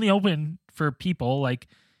they're only open for people like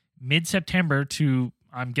mid-September to,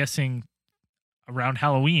 I'm guessing, around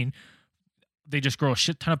Halloween. They just grow a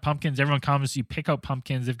shit ton of pumpkins. Everyone comes, you pick out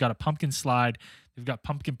pumpkins. They've got a pumpkin slide. They've got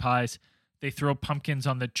pumpkin pies. They throw pumpkins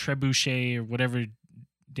on the trebuchet or whatever.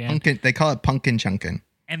 Pumpkin, they call it pumpkin chunkin'.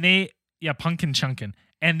 And pumpkin chunkin'.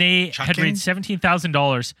 And they had raised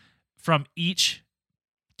 $17,000 from each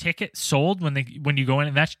ticket sold when you go in,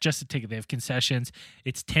 and that's just a ticket. They have concessions.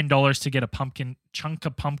 It's $10 to get a chunk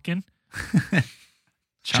of pumpkin.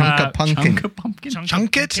 Chunk of pumpkin.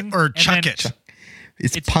 Chunk it or chuck it?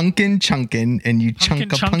 It's pumpkin chunkin', and you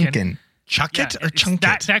chunk a pumpkin. Chuck it or chunk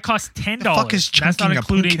it? That costs $10. The fuck is chunking a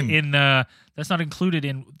pumpkin? That's not included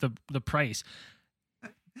in the price.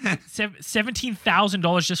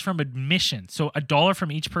 $17,000 just from admission. So $1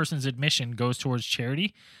 from each person's admission goes towards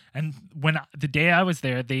charity. And when the day I was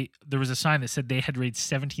there, there was a sign that said they had raised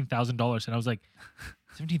 $17,000, and I was like,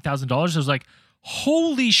 $17,000. I was like,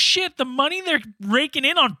 holy shit! The money they're raking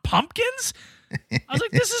in on pumpkins. I was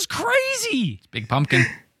like, this is crazy. It's big pumpkin.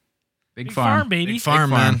 Big farm, baby. Big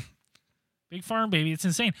farm, man. Big farm, baby. It's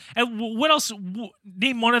insane. And what else?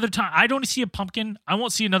 Name one other time. I don't see a pumpkin. I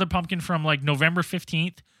won't see another pumpkin from like November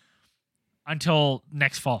 15th until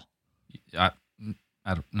next fall. I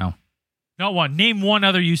don't know. Not one. Name one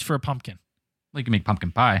other use for a pumpkin. Well, you can make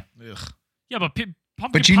pumpkin pie. Ugh. Yeah, but pumpkin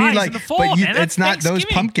but you pie need like, in the fall, but man. it's not those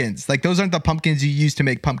pumpkins. Like those aren't the pumpkins you use to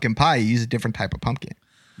make pumpkin pie. You use a different type of pumpkin.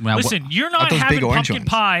 Well, listen, you're not having pumpkin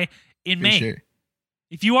pie in May. Sure.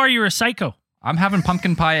 If you are, you're a psycho. I'm having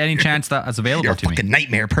pumpkin pie any chance that is available you're to me. You're a fucking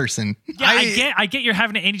nightmare person. Yeah, I get you're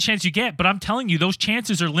having it any chance you get, but I'm telling you, those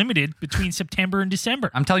chances are limited between September and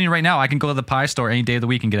December. I'm telling you right now, I can go to the pie store any day of the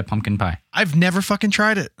week and get a pumpkin pie. I've never fucking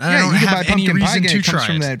tried it. I don't you can have buy any reason to it try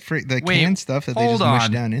from it. The canned stuff that they just mush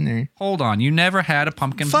down in there. Hold on. You never had a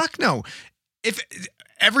pumpkin pie? Fuck no. If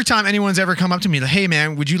every time anyone's ever come up to me like, hey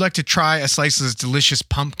man, would you like to try a slice of this delicious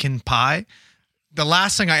pumpkin pie? The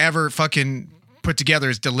last thing I ever fucking put together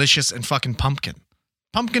is delicious and fucking pumpkin.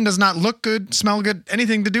 Pumpkin does not look good, smell good,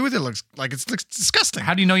 anything to do with it. Looks disgusting.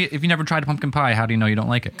 How do you know if you never tried a pumpkin pie? How do you know you don't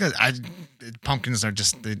like it? Because pumpkins are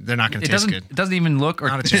just, they're not going to taste good. It doesn't even look or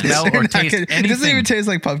smell or taste anything. It doesn't even taste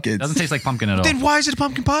like pumpkin. It doesn't taste like pumpkin at all. Then why is it a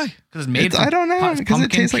pumpkin pie? Because it's made from I don't know. Because it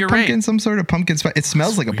tastes like pumpkin, some sort of pumpkin spice. It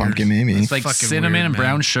smells like a pumpkin, maybe. It's like cinnamon and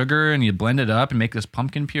brown sugar, and you blend it up and make this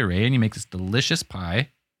pumpkin puree, and you make this delicious pie.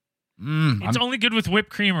 It's only good with whipped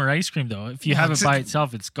cream or ice cream, though. If you have it by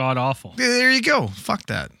itself, it's god awful. There you go. Fuck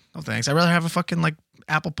that. No thanks. I'd rather have a fucking like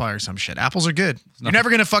apple pie or some shit. Apples are good. You're never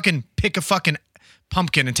gonna fucking pick a fucking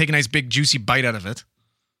pumpkin and take a nice big juicy bite out of it.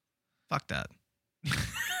 Fuck that.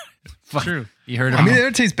 True. You heard? I mean, they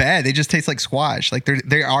don't taste bad. They just taste like squash. Like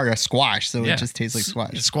they are a squash, so it just tastes like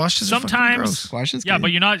squash. Squash is sometimes gross. Squash is yeah, good.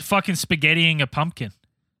 but you're not fucking spaghettiing a pumpkin.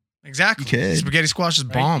 Exactly. You could. Spaghetti squash is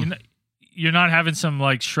bomb. You're not having some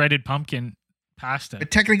like shredded pumpkin pasta.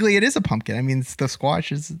 But technically, it is a pumpkin. I mean, it's squash.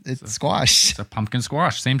 It's squash. It's a pumpkin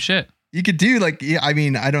squash. Same shit. You could do like, yeah, I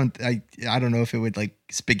mean, I don't know if it would like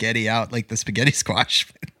spaghetti out like the spaghetti squash.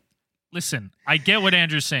 Listen, I get what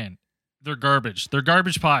Andrew's saying. They're garbage. They're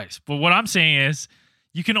garbage pies. But what I'm saying is,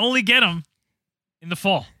 you can only get them in the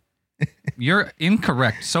fall. You're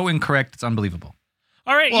incorrect. So incorrect, it's unbelievable.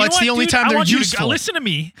 All right. Well, you know it's what, the only dude? time I they're want you to useful. listen to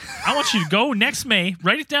me. I want you to go next May.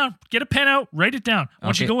 Write it down. Get a pen out. Write it down. I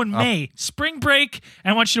want you to Okay. go in May, spring break,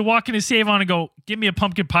 and I want you to walk into Save On and go, give me a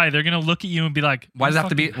pumpkin pie. They're gonna look at you and be like, Why does it have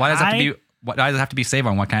to be? Why does it have to be? Why does it have to be Save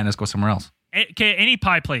On? Why can't I just go somewhere else? Okay, any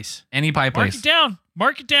pie place. Any pie Mark place. it down.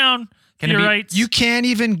 Mark it down. Can it be- Theorites. You can't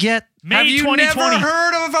even get. May Have you 2020. never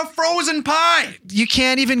heard of a frozen pie? You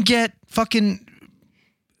can't even get fucking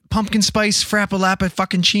pumpkin spice frappalappa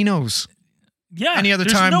fucking chinos Yeah. any other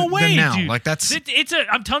there's time no way, than now. dude. Like that's It's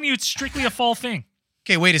a. I'm telling you, it's strictly a fall thing.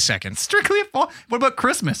 okay. Wait a second. Strictly a fall. What about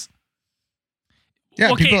Christmas?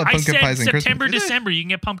 Yeah, okay, people have I pumpkin said pies in Christmas. September, December. You can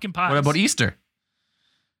get pumpkin pies. What about Easter?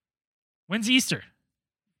 When's Easter?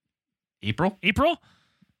 April? April?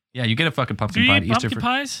 Yeah, you get a fucking Do pumpkin you pie eat at Easter. pumpkin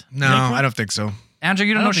pies? No, in April? I don't think so. Andrew,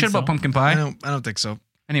 you don't I know don't shit think about so. pumpkin I pie. don't think so.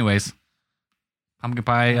 Anyways, pumpkin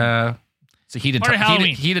pie. It's a heated, Part of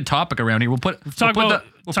Halloween. heated topic around here. We'll put Talk we'll put about,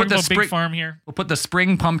 the we'll talk put the about Big spring Farm here. we'll put the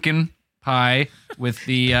spring pumpkin pie with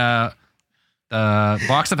the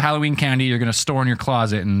box of Halloween candy you're gonna store in your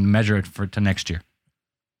closet and measure it for to next year.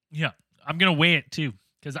 Yeah, I'm gonna weigh it too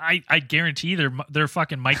because I guarantee they're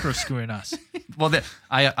fucking micro screwing us. Well,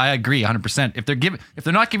 I agree 100%. If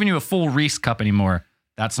they're not giving you a full Reese cup anymore,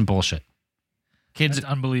 that's some bullshit. Kids It's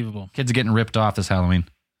unbelievable. are getting ripped off this Halloween.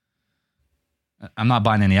 I'm not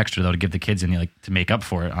buying any extra though to give the kids any to make up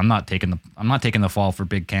for it. I'm not taking the fall for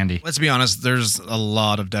big candy. Let's be honest. There's a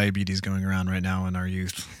lot of diabetes going around right now in our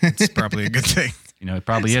youth. It's probably a good thing. You know, it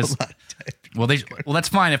probably is. Well, that's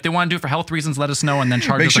fine. If they want to do it for health reasons, let us know and then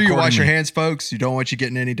charge Make us sure you wash your accordingly. hands, folks. You don't want you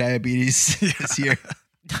getting any diabetes this year,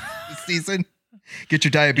 this season. Get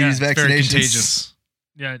your diabetes Yeah, Very vaccinations. contagious.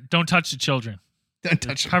 Yeah, don't touch the children. Don't They're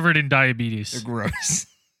touch them. covered in They're diabetes. gross.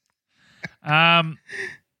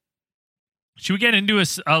 Should we get into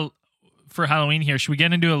for Halloween here? Should we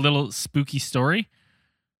get into a little spooky story?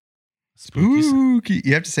 Spooky.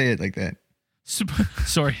 You have to say it like that.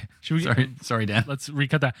 Sorry. Should we? Sorry, Dan. Let's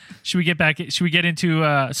recut that. Should we get into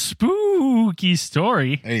a spooky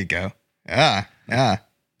story? There you go. Yeah.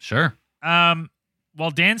 Sure.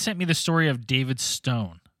 Well, Dan sent me the story of David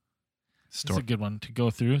Stone. It's a good one to go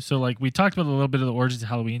through. So, like, we talked about a little bit of the origins of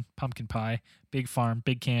Halloween, pumpkin pie, big farm,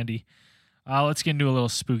 big candy. Let's get into a little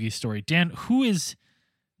spooky story. Dan, who is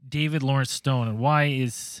David Lawrence Stone, and why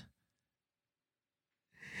is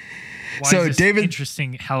this David-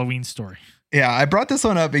 interesting Halloween story? Yeah, I brought this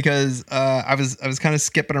one up because I was kind of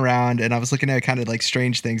skipping around and I was looking at kind of like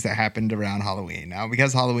strange things that happened around Halloween. Now,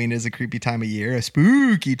 because Halloween is a creepy time of year, a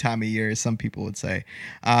spooky time of year, as some people would say,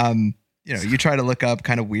 you try to look up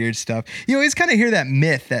kind of weird stuff. You always kind of hear that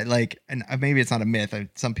myth that like, and maybe it's not a myth.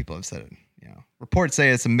 Some people have said it. Reports say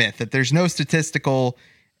it's a myth that there's no statistical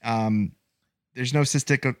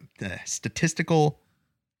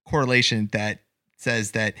correlation that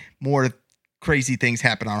says that more crazy things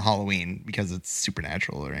happen on Halloween because it's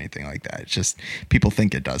supernatural or anything like that. It's just people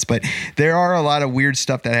think it does. But there are a lot of weird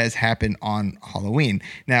stuff that has happened on Halloween.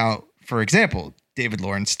 Now, for example, David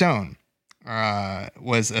Lawrence Stone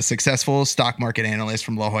was a successful stock market analyst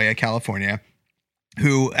from La Jolla, California,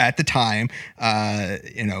 who at the time,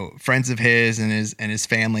 friends of his and his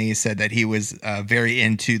family said that he was very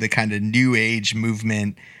into the kind of new age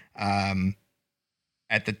movement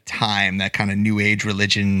at the time, that kind of new age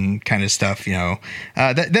religion kind of stuff,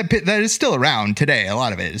 that is still around today. A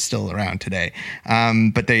lot of it is still around today.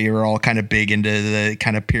 But they were all kind of big into the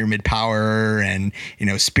kind of pyramid power and,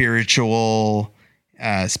 spiritual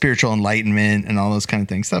enlightenment and all those kind of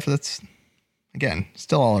things. Stuff that's, again,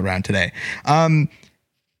 still all around today.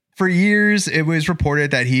 For years, it was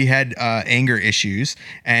reported that he had anger issues,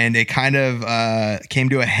 and it kind of came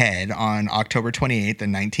to a head on October 28th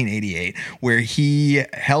in 1988, where he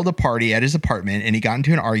held a party at his apartment, and he got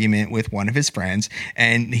into an argument with one of his friends,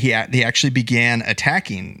 and he actually began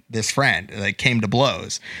attacking this friend, like came to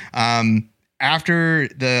blows. After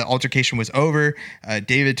the altercation was over,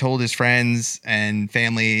 David told his friends and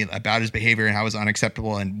family about his behavior and how it was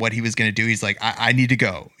unacceptable and what he was going to do. He's like, I need to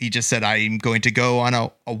go. He just said, I'm going to go on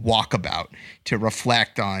a walkabout to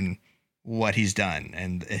reflect on what he's done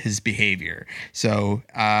and his behavior. So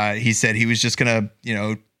he said he was just going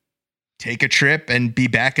to, take a trip and be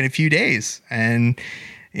back in a few days. And,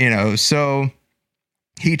 so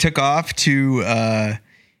he took off to...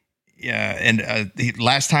 the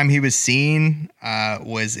last time he was seen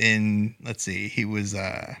was in, this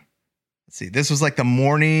was like the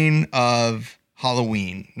morning of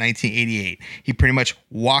Halloween, 1988. He pretty much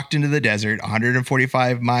walked into the desert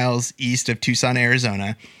 145 miles east of Tucson,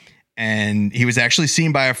 Arizona. And he was actually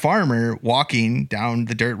seen by a farmer walking down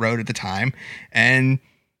the dirt road at the time. And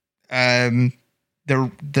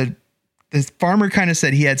the the farmer kind of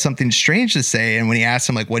said he had something strange to say. And when he asked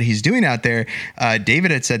him like what he's doing out there,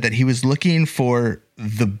 David had said that he was looking for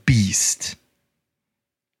the beast.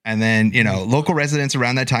 And then, local residents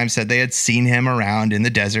around that time said they had seen him around in the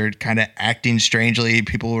desert, kind of acting strangely.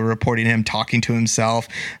 People were reporting him talking to himself,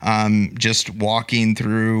 just walking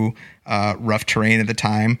through rough terrain at the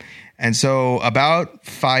time. And so about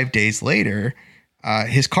 5 days later,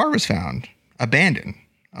 his car was found abandoned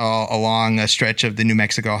along a stretch of the New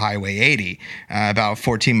Mexico Highway 80, about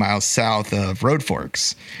 14 miles south of Road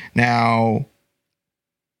Forks. Now,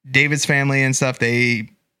 David's family and stuff, they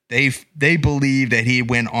believe that he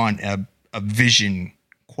went on a vision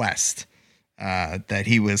quest, that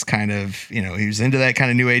he was kind of, he was into that kind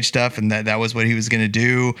of new age stuff, and that was what he was going to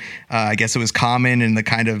do. I guess it was common in the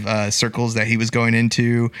kind of circles that he was going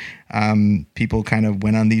into. People kind of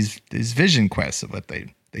went on these vision quests of what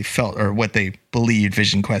they felt or what they believed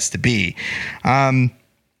vision quests to be. When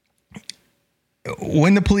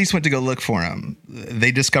the police went to go look for him,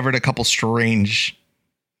 they discovered a couple strange,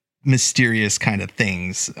 mysterious kind of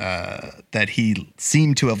things that he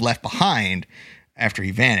seemed to have left behind after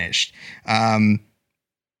he vanished.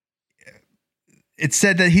 It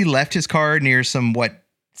said that he left his car near some what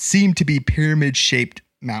seemed to be pyramid-shaped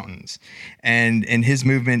mountains, and in his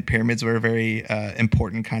movement, pyramids were a very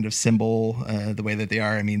important kind of symbol, the way that they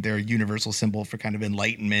are. I mean, they're a universal symbol for kind of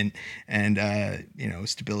enlightenment and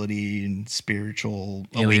stability and spiritual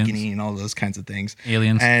awakening and all those kinds of things.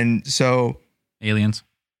 Aliens. And so Aliens,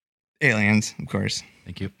 of course.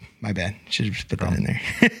 Thank you. My bad. Should have just put that in there.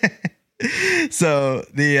 So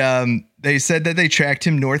they said that they tracked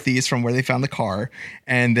him northeast from where they found the car,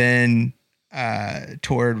 and then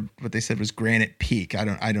toward what they said was Granite Peak. I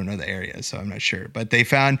don't know the area, so I'm not sure. But they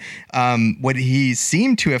found what he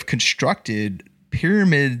seemed to have constructed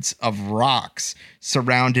pyramids of rocks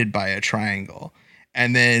surrounded by a triangle.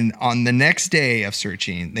 And then on the next day of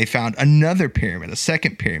searching, they found another pyramid, a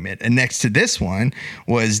second pyramid. And next to this one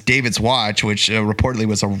was David's watch, which reportedly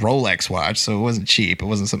was a Rolex watch. So it wasn't cheap. It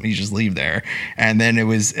wasn't something you just leave there. And then it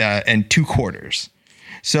was and 2 quarters.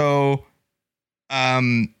 So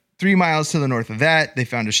 3 miles to the north of that, they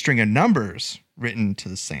found a string of numbers written to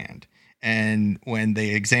the sand. And when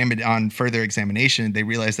they examined on further examination, they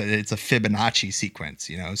realized that it's a Fibonacci sequence,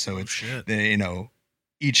 so it's,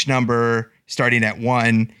 each number starting at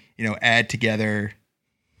 1, add together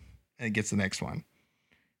and it gets the next one,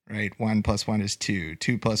 right? 1 + 1 is 2,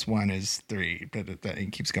 2 + 1 is 3,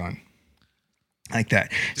 it keeps going like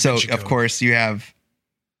that. So of course you have,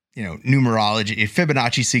 numerology.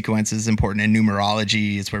 Fibonacci sequence is important, and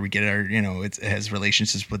numerology is where we get our, it has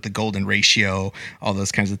relationships with the golden ratio, all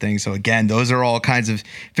those kinds of things. So again, those are all kinds of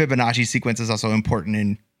Fibonacci sequences also important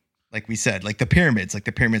in, like we said, like the pyramids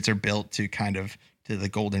are built to kind of to the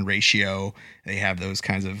golden ratio. They have those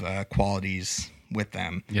kinds of qualities with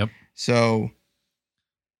them. Yep. So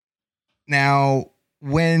now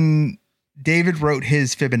when David wrote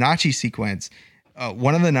his Fibonacci sequence,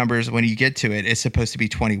 one of the numbers, when you get to it, is supposed to be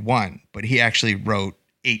 21, but he actually wrote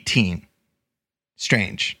 18.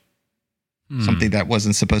 Strange. Something that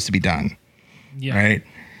wasn't supposed to be done. Yeah. Right.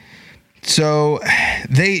 So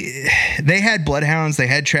they had bloodhounds, they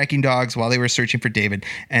had tracking dogs while they were searching for David,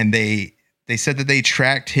 and they said that they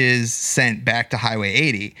tracked his scent back to Highway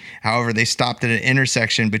 80. However, they stopped at an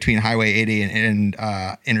intersection between Highway 80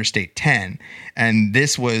 and Interstate 10, and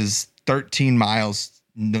this was 13 miles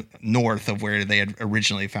north of where they had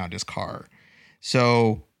originally found his car.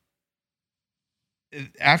 So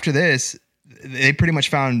after this, they pretty much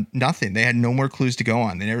found nothing. They had no more clues to go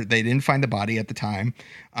on. They didn't find the body at the time.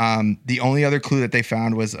 The only other clue that they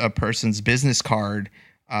found was a person's business card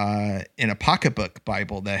in a pocketbook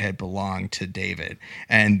Bible that had belonged to David.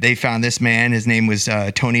 And they found this man. His name was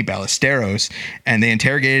Tony Ballesteros, and they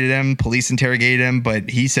interrogated him. Police interrogated him, but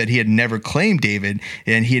he said he had never claimed David,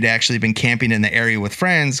 and he had actually been camping in the area with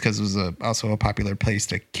friends because it was also a popular place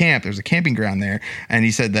to camp. There's a camping ground there, and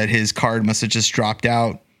he said that his card must have just dropped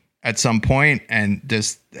out at some point, and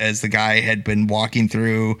just as the guy had been walking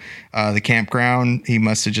through the campground, he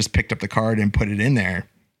must have just picked up the card and put it in there.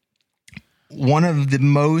 One of the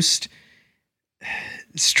most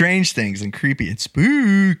strange things and creepy and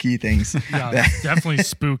spooky things Definitely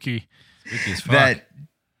spooky. Spooky as fuck. that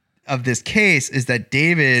of this case is that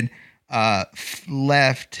David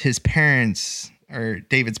left his parents, or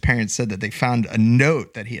David's parents said that they found a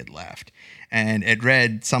note that he had left, and it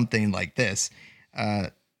read something like this.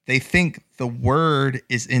 They think the word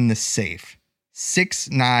is in the safe. 6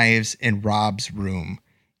 knives in Rob's room.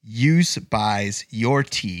 Use buys your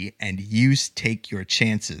tea and use take your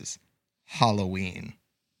chances. Halloween.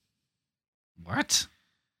 What?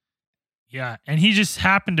 Yeah, and he just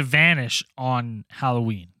happened to vanish on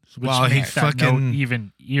Halloween, which Wow, he makes that fucking- note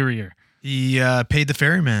even eerier. He paid the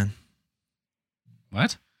ferryman.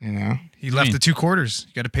 What? You know. He do you left mean? the 2 quarters.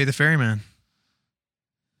 You got to pay the ferryman.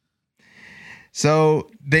 So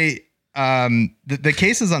they the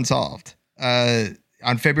case is unsolved.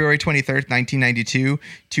 On February 23rd, 1992,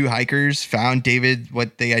 2 hikers found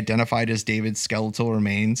what they identified as David's skeletal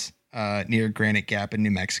remains near Granite Gap in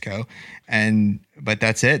New Mexico. But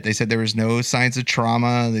that's it. They said there was no signs of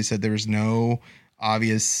trauma. They said there was no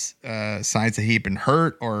obvious signs that he had been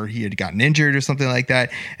hurt or he had gotten injured or something like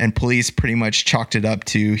that. And police pretty much chalked it up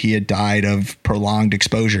to he had died of prolonged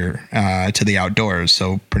exposure to the outdoors.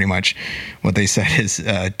 So pretty much what they said is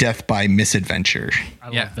death by misadventure.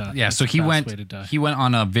 I Yeah, love that. yeah. That's So the he best went. way to die. He went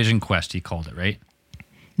on a vision quest. He called it, right?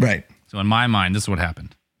 Right. So in my mind, this is what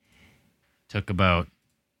happened. Took about,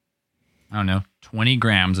 I don't know, 20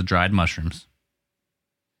 grams of dried mushrooms.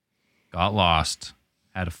 Got lost.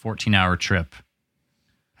 Had a 14-hour trip.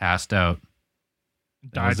 Passed out.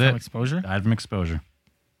 Died was from it. exposure. Died from exposure.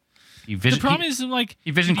 He The vision. problem is, like, he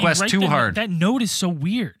vision if you quest write too the- hard. That note is so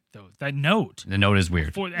weird, though. That note. The note is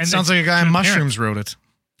weird. And Sounds like a guy on mushrooms wrote it.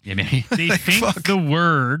 Yeah, maybe. They Like, think fuck. the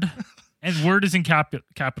word, and word is in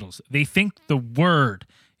capitals. They think the word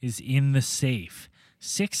is in the safe.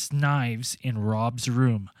 6 knives in Rob's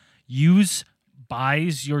room. Use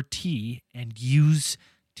buys your tea and use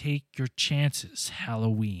take your chances.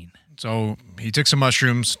 Halloween. So he took some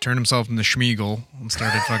mushrooms, turned himself into Schmeagol, and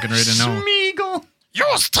started fucking ready to know. Schmeagol.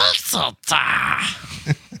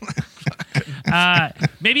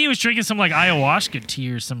 Maybe he was drinking some like ayahuasca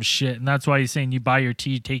tea or some shit, and that's why he's saying you buy your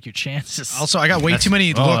tea, take your chances. Also, I got way That's- too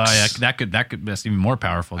many oh, looks. yeah, that's even more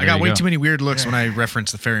powerful. I got way too many weird looks when I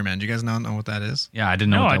reference the ferryman. Do you guys not know what that is? Yeah, I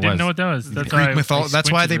didn't know no, what I that didn't was. know what that was. That's Greek why mythology.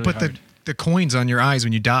 That's why they squinted put really the coins on your eyes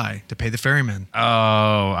when you die to pay the ferryman. Oh,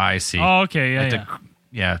 I see. hard. Oh, okay, yeah, Like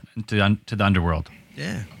yeah. to the underworld.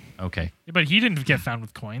 Yeah. Okay. Yeah, but he didn't get found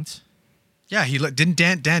with coins. Yeah, didn't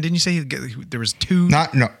Dan? Didn't you say there was 2?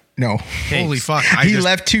 No. Holy fuck! He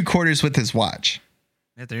left 2 quarters with his watch.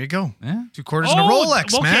 Yeah, there you go. Yeah. 2 quarters and a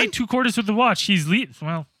Rolex, okay, man. 2 quarters with the watch. He's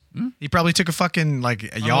well, He probably took a fucking like a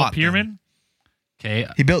a little yacht. pyramid. Okay.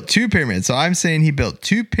 He built 2 pyramids. So I'm saying he built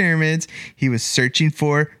 2 pyramids. He was searching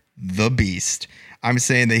for the beast. I'm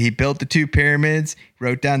saying that he built the 2 pyramids,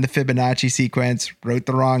 wrote down the Fibonacci sequence, wrote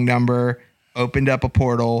the wrong number, opened up a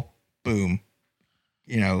portal, boom.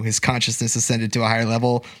 You know, his consciousness ascended to a higher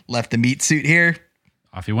level, left the meat suit here.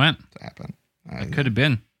 Off he went. What happened? It could have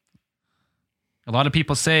been. A lot of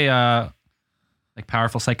people say like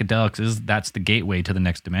powerful psychedelics that's the gateway to the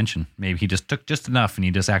next dimension. Maybe he just took just enough and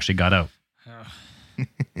he just actually got out.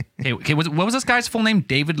 Okay, what was this guy's full name?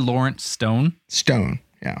 David Lawrence Stone. Stone.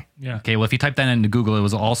 Yeah. Yeah. Okay, well if you type that into Google, it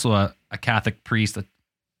was also a Catholic priest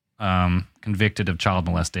that convicted of child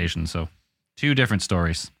molestation. So 2 different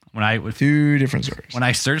stories. When I 2 different stories. when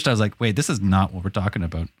I searched, I was like, wait, this is not what we're talking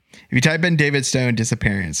about. If you type in David Stone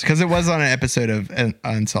disappearance, because it was on an episode of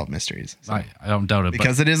Unsolved Mysteries. So, I don't doubt it,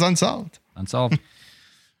 because it is unsolved. but unsolved.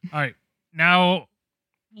 All right. Now,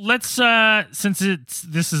 let's since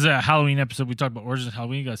this is a Halloween episode, we talked about origins of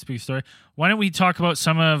Halloween, you got a spooky story. Why don't we talk about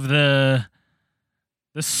some of the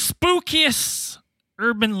spookiest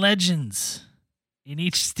urban legends in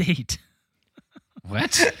each state?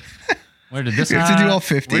 What? Where did this? We have to do all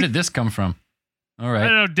 50. Where did this come from? All I right.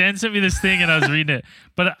 don't know. Dan sent me this thing and I was reading it,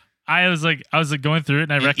 but I was like going through it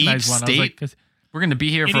and I In recognized each one. I was like, state? 'cause We're gonna be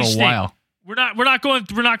here in for a each state. while. we're not going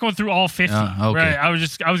through all 50. Okay. Right? I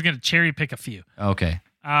was gonna cherry pick a few. Okay.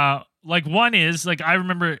 Like one is like I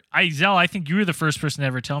remember Zell, I think you were the first person to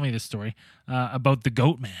ever tell me this story about the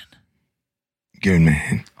Goat Man. Good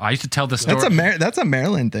man. I used to tell the story. That's a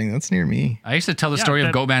Maryland thing. That's near me. I used to tell the Yeah, story that-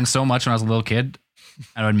 of Goatman so much when I was a little kid.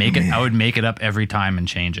 I would make it. I would make it up every time and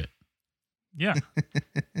change it. Yeah.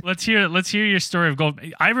 let's hear your story of Goat.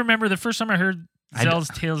 I remember the first time I heard Zell's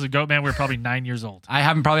tales of Goat Man, we were probably 9 years old. I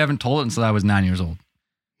probably haven't told it until I was 9 years old.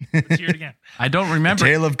 Let's hear it again. I don't remember.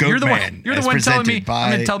 Tale of You're the Goatman, one. You're the as one telling me. presented by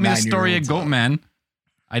I'm gonna tell me the story of 9-year-olds. Goatman.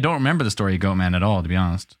 I don't remember the story of Goatman at all, to be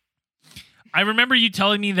honest. I remember you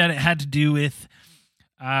telling me that it had to do with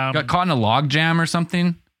Got caught in a log jam or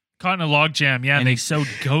something. caught in a log jam. Yeah, and And they he- sewed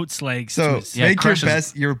goat's legs to So his. Yeah, make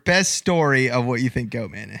crushes- your best story of what you think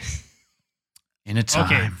Goatman is. In a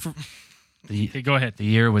time. Okay, okay, go ahead. The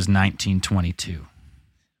year was 1922.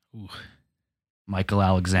 Ooh. Michael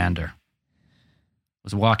Alexander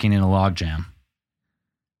was walking in a log jam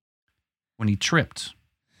when he tripped,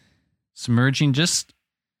 submerging just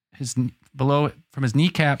below from his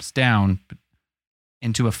kneecaps down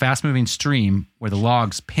into a fast-moving stream where the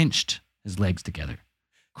logs pinched his legs together,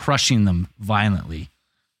 crushing them violently,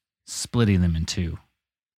 splitting them in two.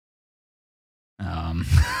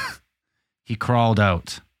 He crawled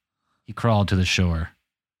out. He crawled to the shore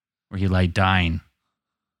where he lay dying.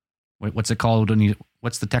 What's it called when you?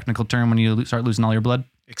 What's the technical term when you start losing all your blood?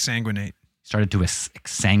 Exsanguinate. He started to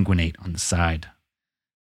exsanguinate on the side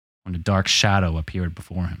when a dark shadow appeared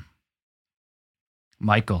before him.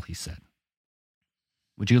 Michael, he said,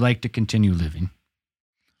 would you like to continue living?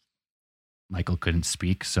 Michael couldn't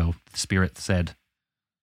speak, so the spirit said,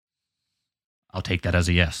 I'll take that as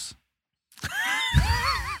a yes.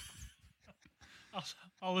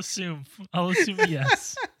 I'll assume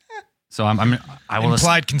yes. So I will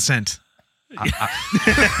Implied consent.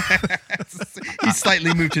 He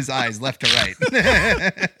slightly moved his eyes left to right.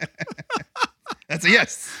 That's a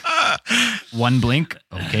yes. one blink.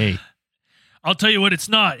 Okay. I'll tell you what it's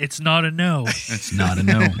not. It's not a no. It's not a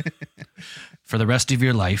no. For the rest of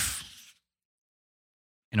your life,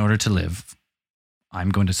 in order to live, I'm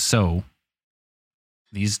going to sew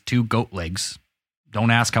these 2 goat legs.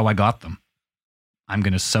 Don't ask how I got them. I'm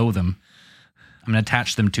going to sew them. I'm going to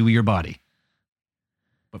attach them to your body.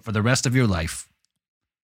 But for the rest of your life,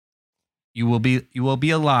 you will be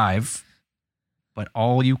alive, but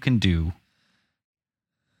all you can do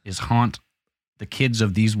is haunt the kids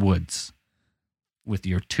of these woods with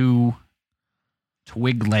your 2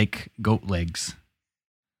 twig-like goat legs.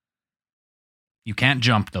 You can't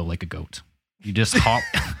jump though like a goat. You just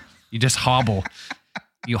you just hobble.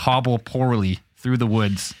 You hobble poorly through the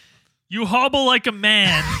woods. You hobble like a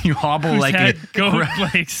man. You hobble who's like had a goat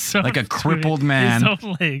legs, like a crippled man. His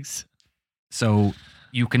own legs. So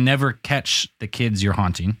you can never catch the kids you're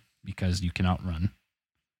haunting because you cannot run.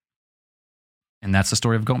 And that's the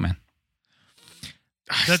story of Goatman.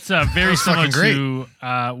 That's very was similar fucking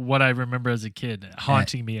to what I remember as a kid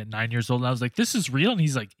haunting me at 9 years old. And I was like, "This is real," and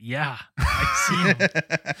he's like, "Yeah, I seen it.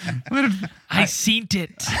 I seen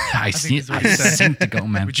it." I think is what I he said. seen the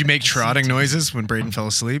Goatman. Would you make trotting noises when Braden fell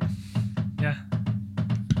asleep? Yeah.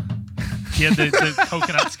 He had the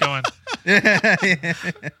coconuts going.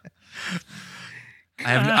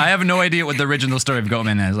 I have no idea what the original story of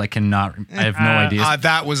Goatman is. I have no idea.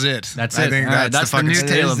 That was it. That's I it. think All right, that's that's the new fucking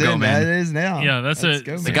tale of That Goatman. is now. Yeah, that's it.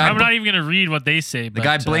 Goatman. The guy I'm not even going to read what they say. The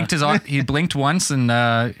guy blinked he blinked once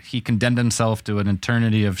and he condemned himself to an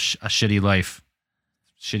eternity of a shitty life.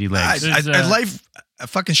 Shitty legs. A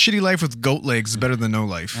fucking shitty life with goat legs is better than no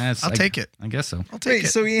life. I'll take it. I guess so. I'll take Wait, it.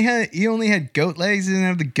 so he only had goat legs, he didn't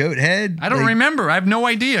have the goat head? I don't remember. I have no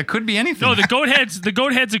idea. Could be anything. No, the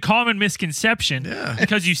goat head's a common misconception. Yeah.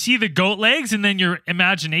 Because you see the goat legs and then your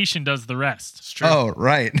imagination does the rest. It's true. Oh,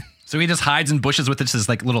 right. So he just hides in bushes with his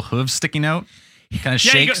like little hooves sticking out. He kind of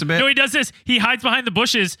shakes a bit. No, he does this. He hides behind the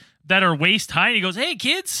bushes that are waist high and he goes, "Hey,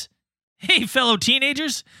 kids. Hey, fellow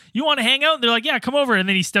teenagers. You want to hang out?" And they're like, "Yeah, come over." And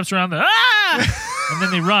then he steps around and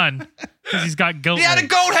then they run because he's got goat He had a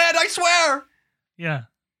legs. goat head, I swear. Yeah.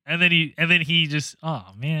 And then he just, oh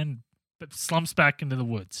man, slumps back into the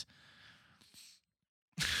woods.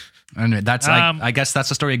 And that's I guess that's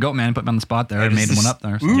the story of Goatman. Put me on the spot there. I made one up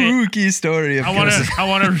there. So. Spooky story of I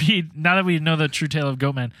want to read, now that we know the true tale of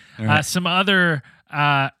Goatman, right. some other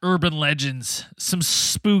urban legends, some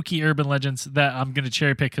spooky urban legends that I'm going to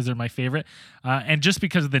cherry pick because they're my favorite. And just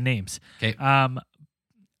because of the names. Okay. the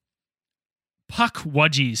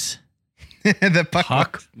Puckwudgies.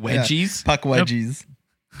 Puck wedgies. Puck wedgies.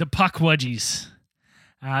 The Puckwudgies.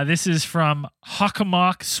 This is from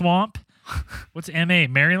Hockomock Swamp. What's MA?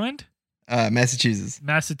 Maryland?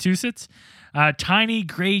 Massachusetts. Tiny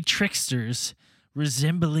gray tricksters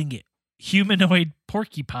resembling humanoid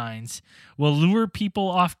porcupines will lure people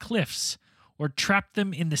off cliffs or trap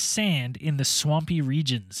them in the sand in the swampy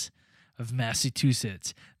regions of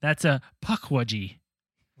Massachusetts. That's a Puckwudgie.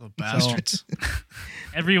 Little bastards.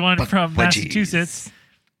 Everyone from Puckwudgies. Massachusetts,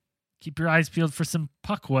 keep your eyes peeled for some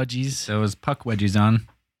Puckwudgies. So it was Puck wedgies on.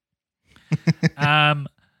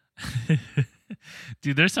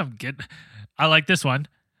 Dude, there's some good. I like this one.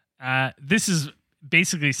 This is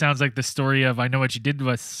basically sounds like the story of I Know What You Did to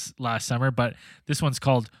Us last summer, but this one's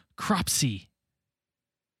called Cropsey.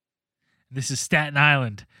 This is Staten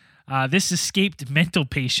Island. This escaped mental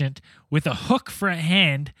patient with a hook for a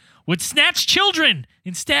hand would snatch children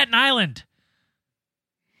in Staten Island.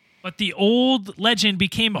 But the old legend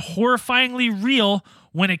became horrifyingly real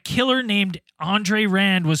when a killer named Andre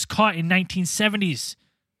Rand was caught in 1970s.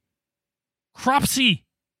 Cropsey.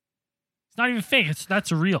 It's not even fake.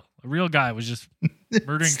 That's a real guy was just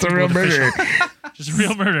murdering It's the people real with a fish murder. hook. Just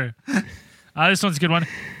real murder. This one's a good one.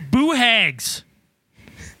 Boo hags.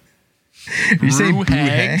 Are you saying Boo boo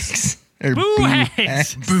hags? hags? Or Boo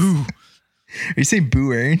hags. Boo. Are you saying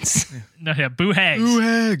boo earns? No, yeah, boo hags. Boo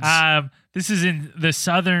hags. This is in the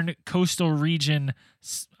southern coastal region,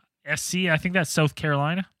 SC. I think that's South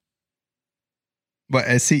Carolina. But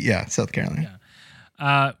yeah, South Carolina.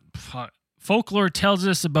 Folklore tells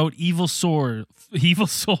us about evil souls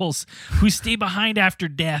who stay behind after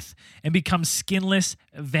death and become skinless,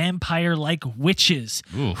 vampire-like witches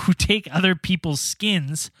Ooh. who take other people's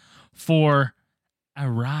skins for a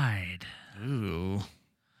ride. Ooh.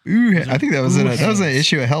 Ooh, I think that was an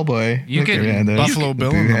issue of Hellboy. You could- Buffalo Bill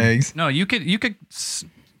Boo and them. hags. No, you could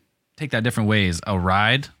take that different ways. A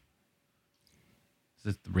ride.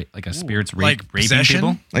 Is it like a spirits Like raping possession?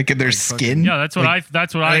 people? Like their Like skin. Yeah, that's what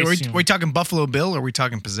I Are we assume. talking Buffalo Bill or are we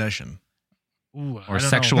talking possession? Ooh, I Or don't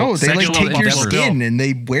sexual- know. No, they like Sexual take your endeavor. skin and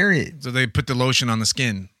they wear it So they put the lotion on the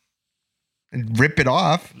skin. and rip it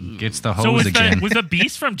off. Gets the hose So was again. was the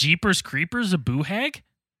beast from Jeepers Creepers a boo hag?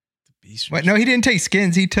 What? No, he didn't take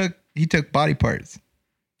skins. He took body parts.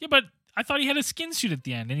 Yeah, but I thought he had a skin suit at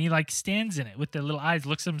the end, and he like stands in it with the little eyes,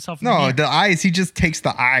 looks at himself. In the No, mirror. the eyes. He just takes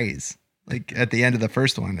the eyes. Like at the end of the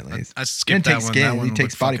first one, at least. I skipped Didn't that take one. skin, That he one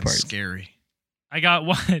takes looked body fucking parts. Scary. I got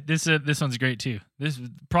one. This one's great too. This is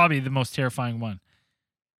probably the most terrifying one.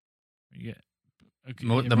 You get,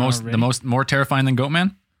 okay, the most more terrifying than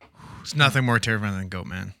Goatman? It's nothing more terrifying than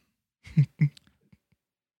Goatman.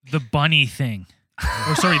 the bunny thing.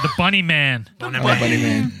 Oh, sorry, the bunny man. Bunny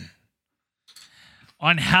Man.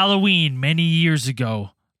 On Halloween many years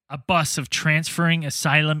ago, a bus of transferring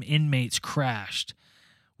asylum inmates crashed,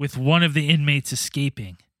 with one of the inmates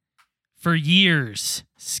escaping. For years,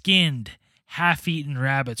 skinned, half-eaten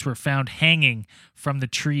rabbits were found hanging from the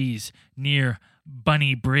trees near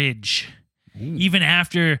Bunny Bridge. Even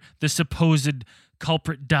after the supposed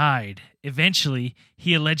culprit died, eventually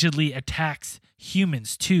he allegedly attacks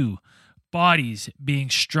humans too, bodies being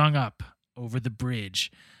strung up over the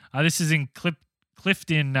bridge. This is in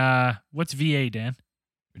Clifton. What's VA, Dan?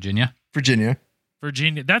 Virginia? Virginia.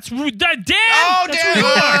 Virginia. That's Dan. Oh, That's Dan! where you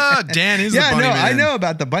are. Dan is Yeah, the bunny no, man. I know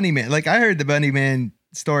about the Bunny Man. Like I heard the Bunny Man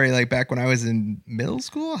story like back when I was in middle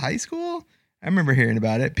school, high school. I remember hearing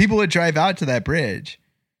about it. People would drive out to that bridge.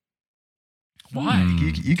 Why?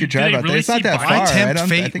 You could Do drive they out there. really It's not see that bunnies? far. Why tempt I don't-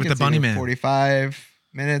 fate I think with it's the Bunny either Man? 45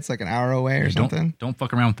 minutes, like an hour away or something. Don't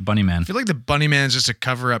fuck around with the bunny man. I feel like the bunny man is just a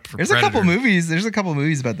cover up for There's Predator. a couple movies. There's a couple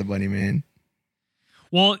movies about the Bunny Man.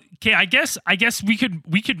 Well, okay, I guess we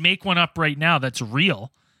could make one up right now that's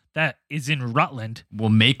real. That is in Rutland. We'll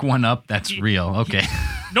make one up that's real. Okay.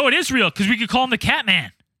 No, it is real because we could call him the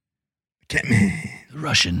Catman. Catman.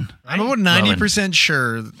 Russian. I'm about 90%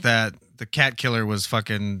 sure that the cat killer was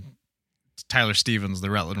fucking Tyler Stevens, the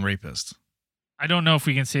Rutland rapist. I don't know if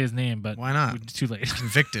we can say his name, but Why not? It's too late.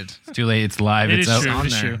 Convicted. It's too late. It's live. It It's is out. true. On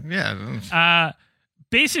It's there. true. Yeah.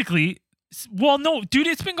 Basically, well, no, dude,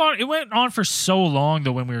 it's been gone. It went on for so long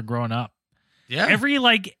though when we were growing up. Yeah. Every grew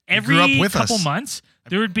up with couple us. months,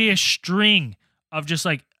 there would be a string of just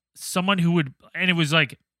like someone who would, and it was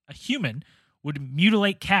like a human would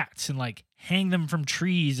mutilate cats and like hang them from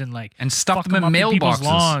trees and like And stuff fuck them in up people's mailboxes.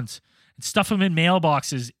 lawns and stuff them in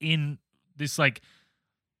mailboxes in this like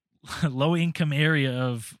low income area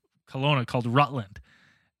of Kelowna called Rutland,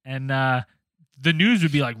 and the news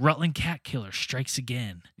would be like Rutland cat killer strikes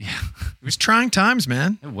again. Yeah. It was trying times,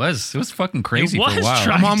 man. It was fucking crazy It for a was while.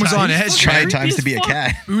 trying My mom was on times. edge. Trying Creepy times as to be a fuck.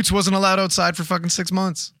 cat. Boots wasn't allowed outside for fucking 6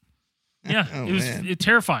 months. Yeah, Oh, it was man.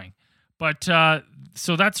 terrifying. But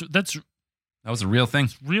so that's That was a real thing.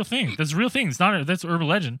 real thing. That's a real thing. It's not. That's urban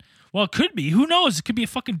legend. Well, it could be. Who knows? It could be a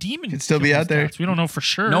fucking demon. Could still be killing out there. cats. We don't know for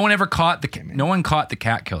sure. No one ever caught the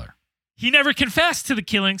cat killer. He never confessed to the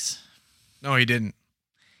killings. No, he didn't.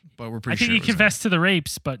 But we're I pretty think sure. he it was him. confessed to the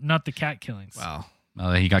rapes, but not the cat killings. Wow.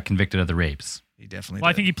 He got convicted of the rapes. He definitely Well,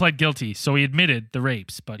 I did. think he pled guilty, so he admitted the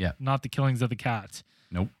rapes, but Yeah. not the killings of the cats.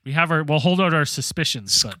 Nope. We'll hold out our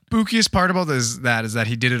suspicions, but Spookiest part about this is that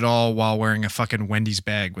he did it all while wearing a fucking Wendy's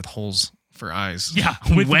bag with holes for eyes. yeah,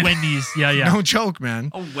 with Wendy's, yeah. No joke, man.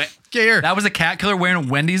 Oh, Okay, here. that was a cat killer wearing a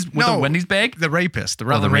Wendy's with a Wendy's bag? The rapist, the Oh,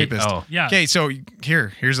 Rutland the rapist. Oh. Yeah. Okay, so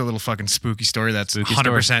here's a little fucking spooky story that's Spooky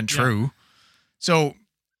 100% story. true. So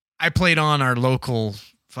I played on our local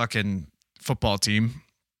fucking football team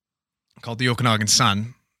called the Okanagan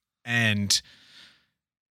Sun, and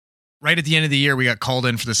right at the end of the year, we got called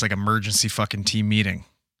in for this like emergency fucking team meeting,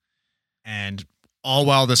 and all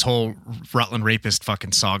while this whole Rutland rapist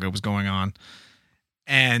fucking saga was going on.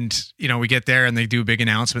 And, we get there and they do a big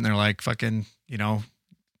announcement. And they're like, fucking,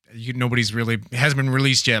 nobody's really, it hasn't been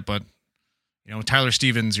released yet, but, Tyler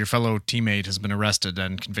Stevens, your fellow teammate, has been arrested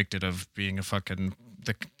and convicted of being a fucking,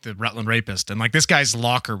 the Rutland rapist. And like this guy's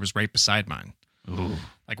locker was right beside mine. Ooh.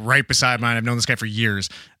 Like right beside mine. I've known this guy for years.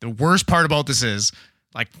 The worst part about this is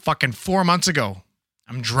like fucking 4 months ago,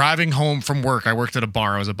 I'm driving home from work. I worked at a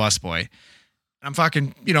bar. I was a busboy. I'm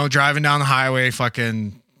fucking, driving down the highway,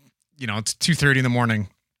 fucking, it's 2:30 in the morning.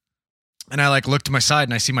 And I like look to my side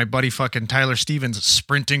and I see my buddy fucking Tyler Stevens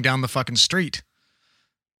sprinting down the fucking street.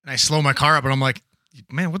 And I slow my car up and I'm like,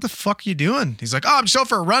 man, what the fuck are you doing? He's like, oh, I'm just out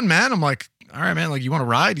for a run, man. I'm like, all right, man. Like, you want to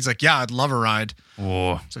ride? He's like, yeah, I'd love a ride.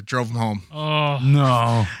 Oh, So I drove him home. Oh,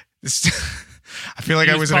 no. This, I feel like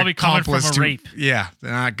He I was was an probably coming from accomplice a to rape. Yeah,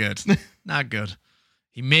 not good. Not good.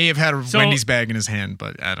 He may have had a So- Wendy's bag in his hand,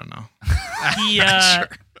 but I don't know. he Sure.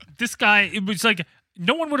 this guy, it was like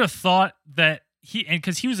no one would have thought that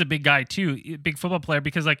because he was a big guy too, a big football player,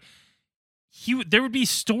 because like there would be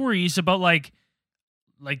stories about like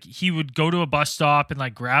he would go to a bus stop and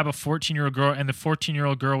like grab a 14-year-old girl, and the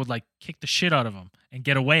 14-year-old girl would like kick the shit out of him and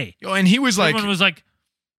get away. And he was like, Everyone was like,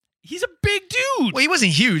 he's a big dude. well, he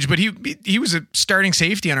wasn't huge, but he was a starting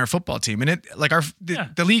safety on our football team, and it like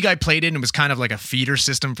the league I played in, it was kind of like a feeder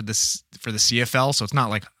system for the CFL, so it's not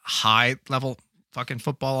like high level fucking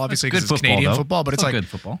football, obviously, Good because it's football, Canadian though. football, but it's Still like good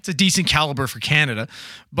football. it's a decent caliber for Canada.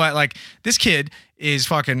 But like this kid is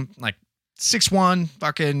fucking like 6'1",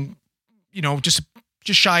 fucking, just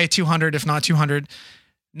shy of 200, if not 200.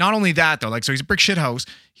 Not only that though, like, so he's a brick shithouse.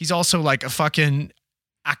 He's also like a fucking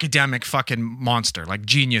academic fucking monster, like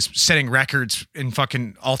genius, setting records in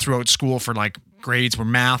fucking all throughout school for like grades for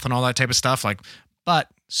math and all that type of stuff. Like, but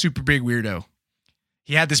super big weirdo.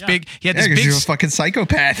 He had this big, Yeah, this 'cause big, you're a fucking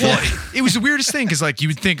psychopath. well, it was the weirdest thing because like you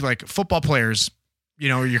would think like football players,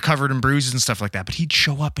 you're covered in bruises and stuff like that, but he'd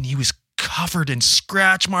show up and he was covered in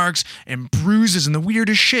scratch marks and bruises and the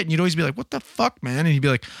weirdest shit, and you'd always be like, what the fuck, man? And he'd be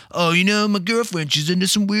like, oh, my girlfriend, she's into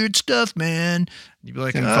some weird stuff, man. And you'd be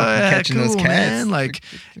like, oh, And fucking yeah, catching cool, those cats. man. Like,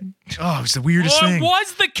 oh, it was the weirdest Oh, it thing.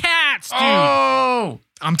 was the cats, dude. Oh,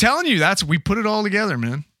 I'm telling you, we put it all together,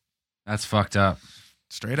 man. that's fucked up.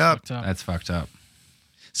 Straight up. That's fucked up.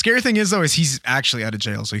 Scary thing is though, is he's actually out of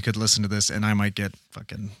jail, so he could listen to this and I might get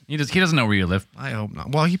fucking, He doesn't know where you live. I hope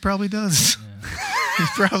not. Well, he probably does. He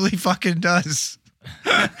probably fucking does.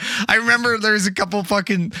 I remember there's a couple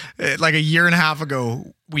fucking, like a year and a half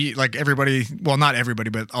ago, we, like everybody, well, not everybody,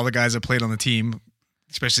 but all the guys that played on the team,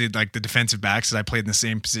 especially like the defensive backs that I played in the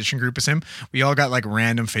same position group as him, we all got like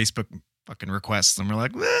random Facebook fucking requests and we're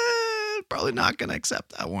like, probably not going to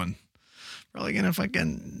accept that one. Probably going to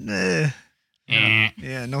fucking,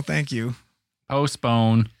 yeah, no thank you.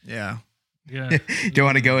 Postpone. Yeah. Yeah. Don't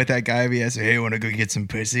want to go with that guy. But he asks, hey, want to go get some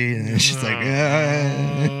pussy? And it's just like,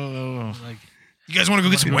 Like You guys want to go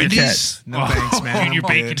get some Wanna go get Wendy's? cats. No thanks, man. Junior I'm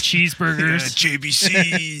bacon good. cheeseburgers. Yeah,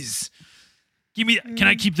 JBC's. Give me. Can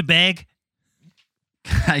I keep the bag?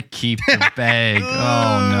 I keep the bag.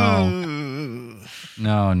 Oh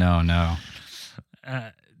no. No.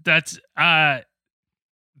 That's that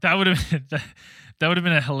would have that would have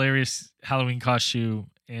been a hilarious Halloween costume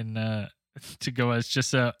in to go as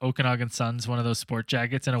just a Okanagan Suns, one of those sport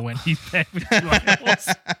jackets and a Wendy's bag with two animals.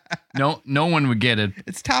 No one would get it.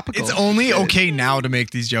 it's topical. It's only okay now to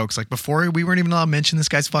make these jokes. Like before, we weren't even allowed to mention this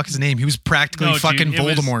guy's fucking name. He was practically No, dude, fucking it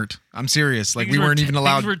was- Voldemort. I'm serious. Like Things we weren't were even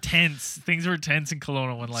allowed. Things were tense. Things were tense in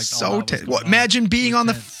Kelowna when like all So that was tense. going Well, on. imagine being It was on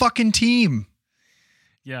the tense. fucking team.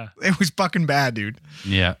 Yeah. It was fucking bad, dude.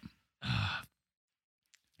 Yeah.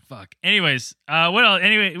 Fuck. Anyways, what else?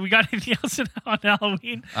 Anyway, we got anything else on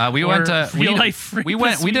Halloween? We Or went to real life we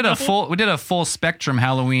went freakness we did a know? full spectrum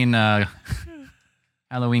Halloween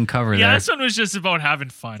Halloween cover Yeah, there. this one was just about having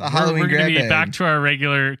fun. It's a Halloween we're going to grab be bag. back to our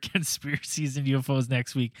regular conspiracies and UFOs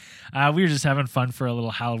next week. We were just having fun for a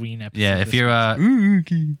little Halloween episode. Yeah, if this you're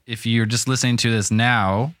week. if you're just listening to this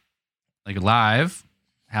now, like live,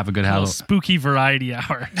 have a good A little Halloween. spooky variety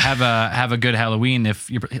hour. Have a good Halloween. If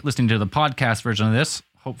you're listening to the podcast version of this,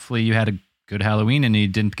 hopefully you had a good Halloween and you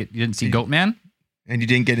didn't see Goatman. And you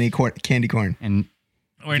didn't get any candy corn. And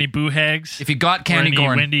Or any boo hags. if you got or candy any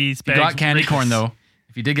corn, Wendy's if you got bags candy with corn Reese's. though,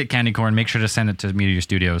 if you did get candy corn, make sure to send it to Meteor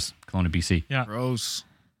Studios, Kelowna, BC. Yeah. Gross.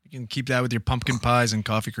 You can keep that with your pumpkin pies and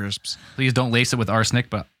coffee crisps. Please don't lace it with arsenic,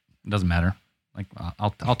 but it doesn't matter. Like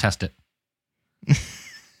I'll test it.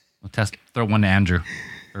 Throw one to Andrew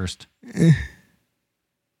first.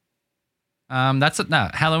 That's it. No,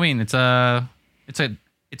 Halloween. It's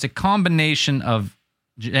a combination of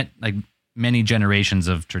like many generations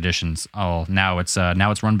of traditions. Oh, now it's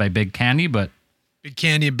run by Big Candy, but Big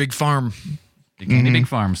Candy and Big Farm. Big Candy, Big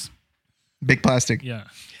Farms. Big plastic. Yeah.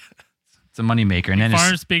 It's a moneymaker, and then it's,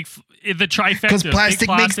 Farms, the trifecta. Because Big plastic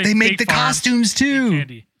makes Plastic, they make Big the Farms, costumes Big too.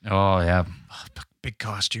 Candy. oh yeah, Big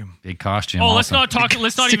costume. big costume. Oh, let's awesome. not talk.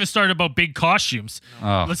 Let's not even start about big costumes.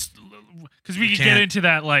 Oh, Let's, because we could get can't. into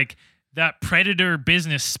that like that Predator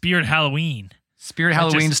business, Spirit Halloween. Spirit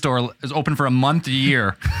Halloween store is open for a month a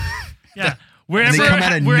year. Yeah. And they come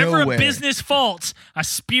out of wherever nowhere. a business falls, a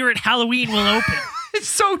spirit Halloween will open. It's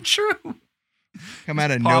so true. Come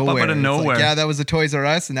out of pop up nowhere. out of It's like, nowhere. yeah, that was a Toys R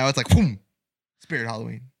Us, and now it's like, boom, Spirit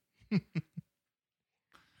Halloween.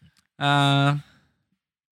 Yeah,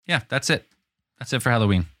 that's it. That's it for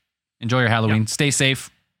Halloween. Enjoy your Halloween. Stay safe.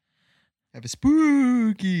 Have a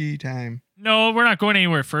spooky time. No, we're not going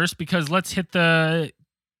anywhere first because let's hit the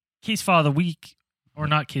case file of the week. Or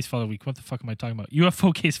not case file of the week. What the fuck am I talking about?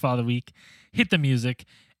 UFO case file of the week. Hit the music.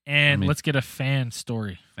 And let's get a fan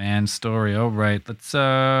story. Fan story. All right. Let's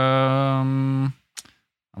I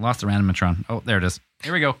lost the randomatron. Oh, there it is.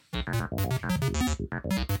 Here we go.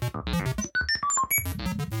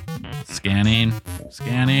 Scanning.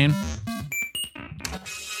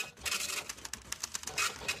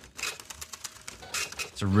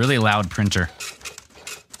 It's a really loud printer.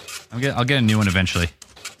 I'll get a new one eventually.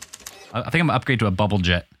 I think I'm gonna upgrade to a bubble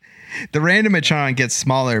jet. The randomatron gets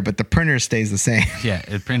smaller, but the printer stays the same. Yeah,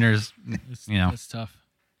 it printers. You know, It's tough.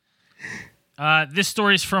 This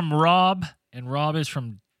story is from Rob, and Rob is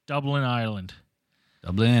from Dublin, Ireland.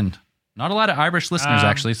 Dublin. Not a lot of Irish listeners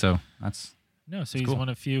actually, so that's No, so he's cool. one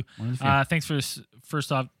of few. one of the few. Thanks for this.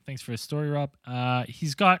 First off, thanks for his story, Rob.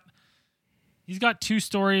 He's got two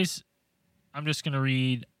stories. I'm just gonna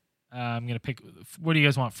read. I'm gonna pick. What do you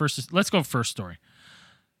guys want first? Let's go first story.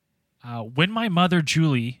 When my mother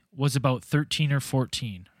Julie was about 13 or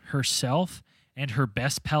 14, herself and her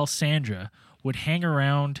best pal Sandra would hang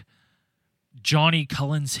around Johnny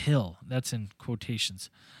Cullen's Hill. That's in quotations.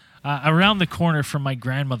 Around the corner from my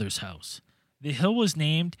grandmother's house. The hill was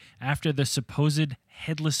named after the supposed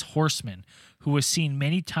headless horseman who was seen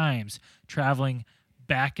many times traveling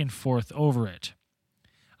back and forth over it.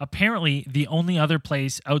 Apparently, the only other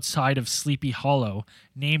place outside of Sleepy Hollow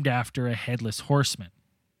named after a headless horseman.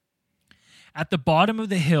 At the bottom of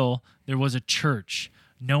the hill, there was a church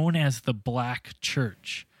known as the Black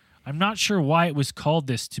Church. I'm not sure why it was called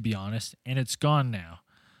this, to be honest, and it's gone now.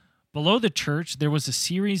 Below the church, there was a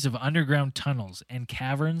series of underground tunnels and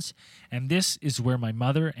caverns, and this is where my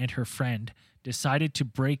mother and her friend decided to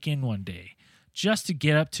break in one day, just to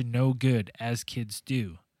get up to no good, as kids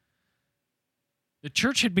do. The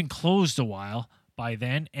church had been closed a while by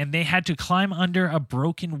then, and they had to climb under a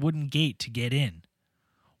broken wooden gate to get in.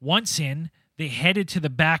 Once in, they headed to the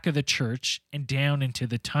back of the church and down into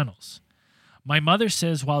the tunnels. My mother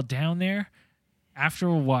says while down there, after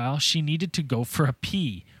a while, she needed to go for a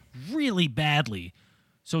pee really badly,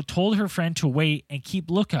 so told her friend to wait and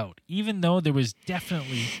keep lookout, even though there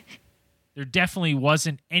definitely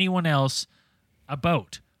wasn't anyone else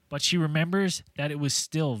about. But she remembers that it was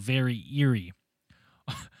still very eerie.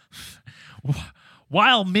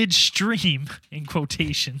 While midstream, in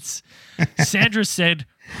quotations, Sandra said,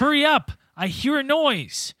 "Hurry up, I hear a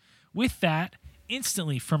noise." With that,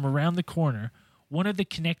 instantly from around the corner, one of the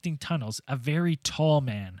connecting tunnels, a very tall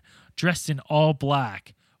man, dressed in all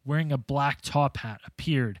black, wearing a black top hat,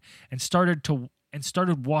 appeared and started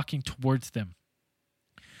walking towards them.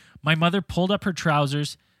 My mother pulled up her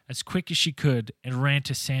trousers as quick as she could and ran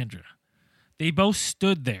to Sandra. They both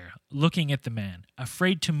stood there, looking at the man,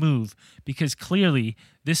 afraid to move because clearly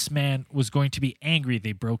this man was going to be angry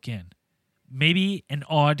they broke in. Maybe an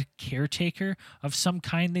odd caretaker of some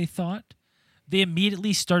kind, they thought. They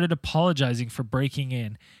immediately started apologizing for breaking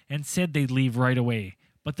in and said they'd leave right away,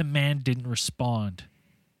 but the man didn't respond.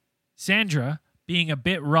 Sandra, being a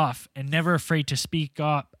bit rough and never afraid to speak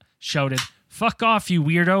up, shouted, "Fuck off, you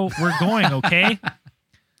weirdo. We're going, okay?"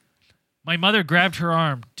 My mother grabbed her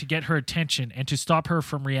arm to get her attention and to stop her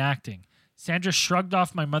from reacting. Sandra shrugged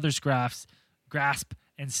off my mother's grasp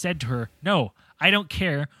and said to her, "No, I don't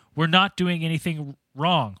care. We're not doing anything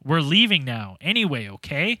wrong. We're leaving now. Anyway,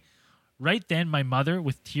 okay?" Right then, my mother,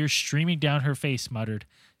 with tears streaming down her face, muttered,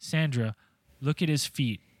 "Sandra, look at his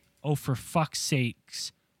feet. Oh, for fuck's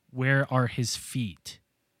sakes, where are his feet?"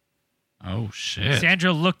 oh shit.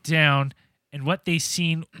 Sandra looked down, and what they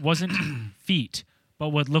seen wasn't feet, but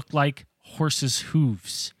what looked like horses'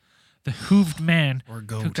 hooves. The hooved man Or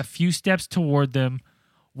goat. took a few steps toward them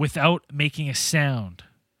without making a sound.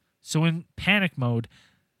 So in panic mode,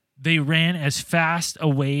 they ran as fast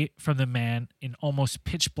away from the man in almost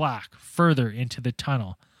pitch black further into the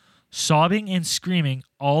tunnel, sobbing and screaming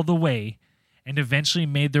all the way, and eventually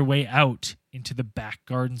made their way out into the back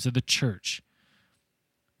gardens of the church.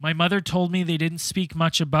 My mother told me they didn't speak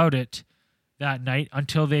much about it that night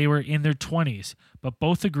until they were in their 20s, but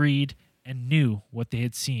both agreed and knew what they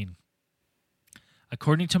had seen.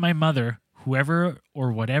 According to my mother, whoever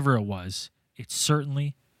or whatever it was, it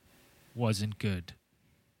certainly wasn't good.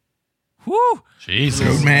 Whoo! Jesus.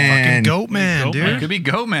 Goat man. Fucking goat man, Goat dude. man. Could be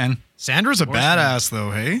Goat Man. Sandra's a badass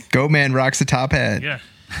though, hey? Goat man rocks the top hat. Yeah.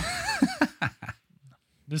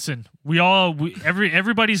 Listen,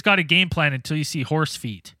 everybody's got a game plan until you see horse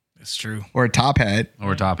feet. It's true. Or a top hat.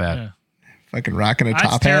 Or Top Hat. Yeah. Fucking rocking a That's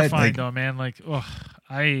top hat. terrifying Like, though, man. Like, oh,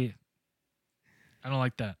 I don't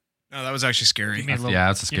like that. No, that was actually scary. Give me a little- Yeah,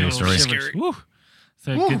 that's a give me scary little story. shivers. Woo. It's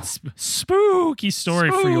a good spooky story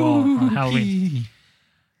for you all on Halloween.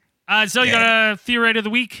 So you got a theory of the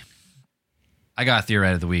week? I got a theory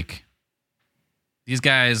of the week. These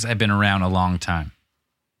guys have been around a long time.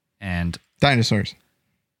 And dinosaurs.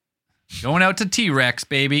 going out to T-Rex,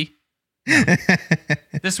 baby.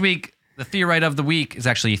 This week, the theorite of the week is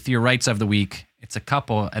actually theorites of the week. It's a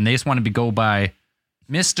couple, and they just wanted to go by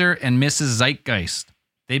Mr. and Mrs. Zeitgeist.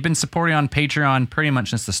 They've been supporting on Patreon pretty much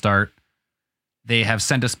since the start. They have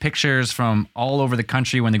sent us pictures from all over the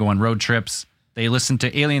country when they go on road trips. They listen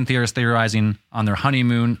to alien theorists theorizing on their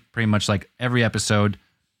honeymoon, pretty much like every episode.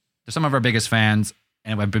 They're some of our biggest fans,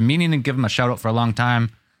 and I've been meaning to give them a shout out for a long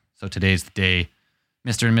time. So today's the day.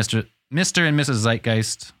 Mr. and Mrs.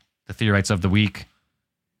 Zeitgeist, the theorites of the week.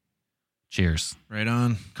 Cheers. Right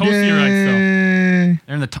on. Co-theorites, though. Yay.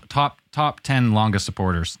 They're in the top 10 longest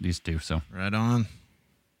supporters, these two. So Right on.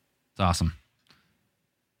 it's awesome.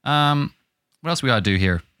 What else we got to do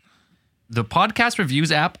here? The podcast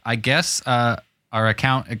reviews app, I guess our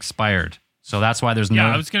account expired. So that's why there's no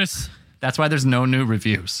Yeah, I was gonna. that's why there's no new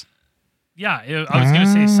reviews. Yeah, I was gonna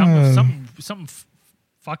say something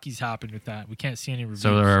fucky's happened with that. We can't see any reviews.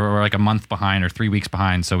 So we're like a month behind or 3 weeks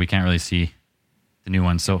behind, so we can't really see the new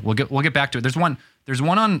one. So we'll get back to it. There's one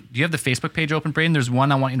on. Do you have the Facebook page open, Braden? There's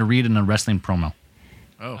one I want you to read in a wrestling promo.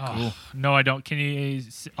 Oh, cool. No, I don't. Can you?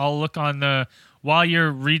 I'll look on the while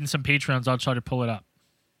you're reading some Patreons. I'll try to pull it up.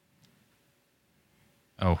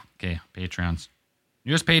 Oh, okay. Patreons.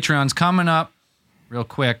 Here's Patreons coming up real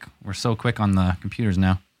quick. We're so quick on the computers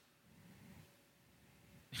now.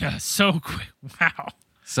 Yeah, so quick. Wow.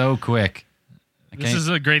 So quick. This is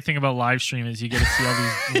a great thing about live stream is you get to see all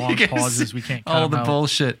these long You get to pauses. see We can't cut all them the out.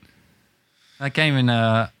 bullshit. I can't even.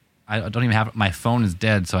 I don't even have my phone is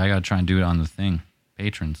dead, so I gotta try and do it on the thing.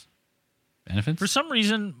 Patrons benefits. For some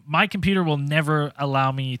reason, my computer will never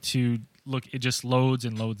allow me to look. It just loads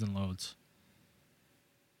and loads and loads.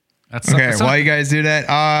 That's Okay, while you guys do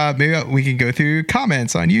that, maybe we can go through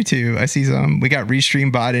comments on YouTube. I see some. We got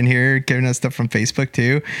Restream Bot in here giving us stuff from Facebook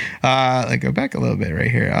too. Go back a little bit right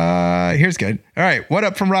here. Here's good. All right, what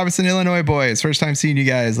up from Robinson, Illinois, boys? First time seeing you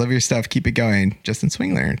guys. Love your stuff. Keep it going. Justin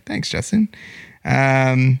Swingler. Thanks, Justin.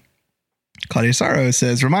 Claudia Sorrow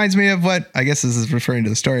says, reminds me of what, I guess this is referring to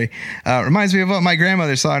the story, reminds me of what my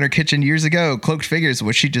grandmother saw in her kitchen years ago. Cloaked figures,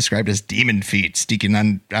 what she described as demon feet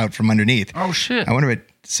sneaking out from underneath. Oh shit! I wonder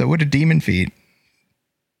what are demon feet?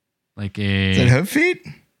 Like Is that hoof feet?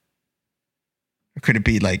 Or could it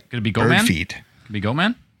be like Could it be bird Goatman? feet? Could be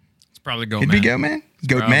Goatman. It's probably goat It'd man. be goat man?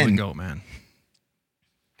 Goat Probably men. Goat man.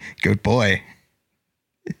 Goat boy.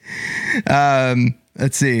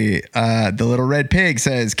 Let's see. The little red pig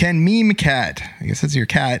says, can meme cat, I guess that's your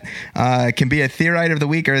cat, can be a theorite of the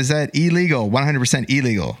week, or is that illegal? 100%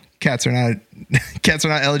 illegal. Cats are not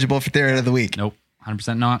eligible for theorite of the week. Nope.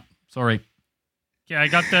 100% not. Sorry. Yeah, I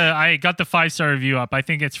got the 5-star review up. I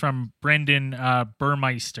think it's from Brendan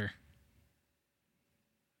Burmeister.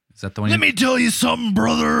 Is that the one? Let me tell you something,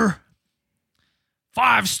 brother.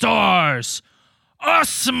 5 stars.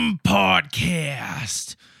 Awesome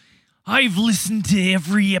podcast. I've listened to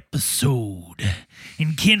every episode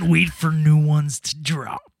and can't wait for new ones to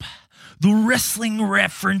drop. The wrestling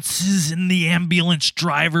references and the ambulance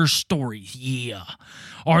driver stories,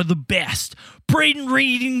 are the best. Braden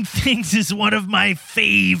reading things is one of my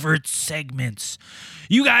favorite segments.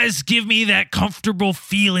 You guys give me that comfortable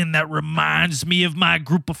feeling that reminds me of my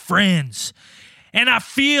group of friends. And I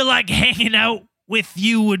feel like hanging out with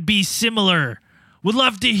you would be similar. Would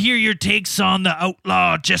love to hear your takes on the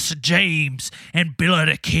outlaw Jesse James and Billa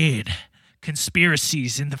the Kid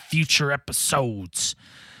conspiracies in the future episodes.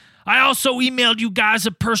 I also emailed you guys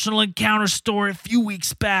a personal encounter story a few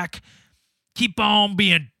weeks back. Keep on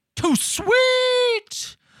being too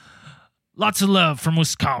sweet. Lots of love from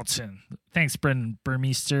Wisconsin. Thanks, Brendan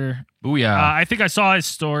Burmeister. Booyah. I think I saw his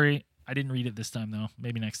story. I didn't read it this time though.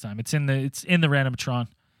 Maybe next time. It's in the Randomatron.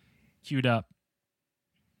 Queued up.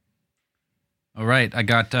 All right. I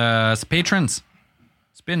got some patrons.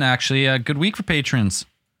 It's been actually a good week for patrons.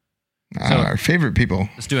 Our favorite people.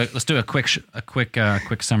 Let's do a quick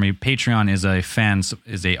summary. Patreon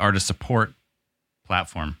is a artist support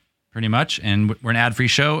platform, pretty much, and we're an ad-free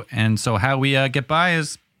show. And so how we get by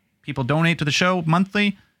is people donate to the show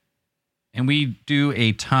monthly, and we do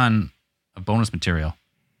a ton of bonus material.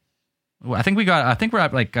 Well, I think we're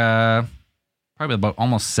at like probably about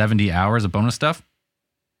almost 70 hours of bonus stuff.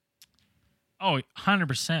 Oh,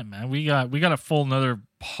 100%, man. We got a full another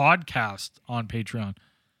podcast on Patreon.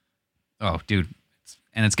 Oh, dude.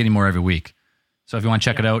 It's getting more every week. So if you want to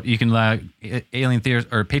check it out, you can Alien Theorist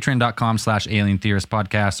or patreon.com/Alien Theorist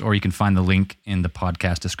podcast, or you can find the link in the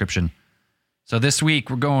podcast description. So this week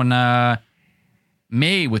we're going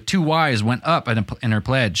May with 2 Ys went up in her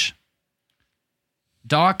pledge.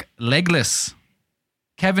 Doc Legless,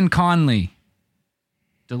 Kevin Conley,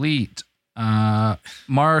 delete.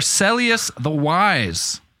 Marcelius the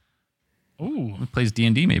Wise. Ooh. Who plays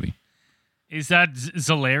D&D maybe? Is that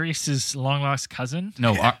Zalarius' long lost cousin?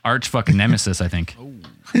 No, arch fucking nemesis, I think.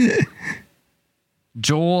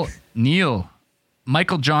 Joel Neal,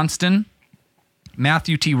 Michael Johnston,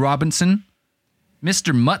 Matthew T. Robinson,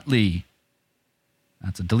 Mr. Muttley.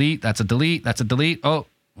 That's a delete. That's a delete. That's a delete. Oh,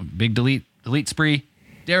 big delete. Delete spree.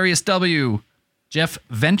 Darius W. Jeff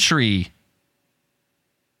Ventry.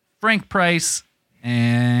 Frank Price.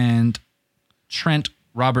 And Trent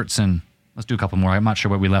Robertson. Let's do a couple more. I'm not sure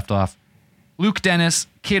where we left off. Luke Dennis,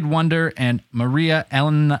 Kid Wonder, and Maria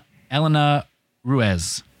Elena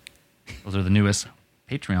Ruiz. Those are the newest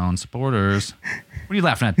Patreon supporters. What are you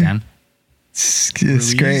laughing at, Dan? It's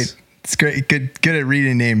great. It's great. Good at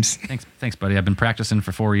reading names. Thanks, buddy. I've been practicing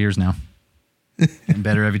for 4 years now. Getting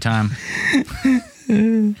better every time.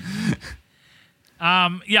 Yeah,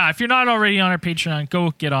 if you're not already on our Patreon,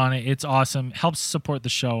 go get on it. It's awesome. Helps support the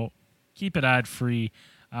show. Keep it ad free.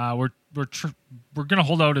 We're gonna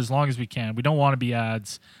hold out as long as we can. We don't want to be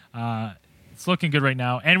ads. It's looking good right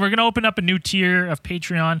now, and we're gonna open up a new tier of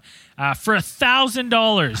Patreon for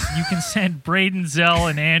 $1,000. You can send Braden, Zell,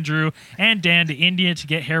 and Andrew and Dan to India to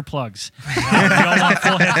get hair plugs. We all want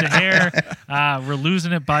full heads of hair. We're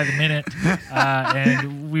losing it by the minute,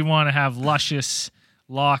 and we want to have luscious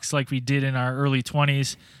locks like we did in our early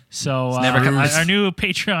 20s. So our new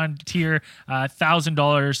Patreon tier,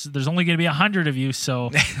 $1,000. There's only going to be 100 of you, so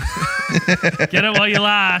get it while you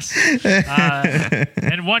last.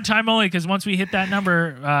 And one time only, because once we hit that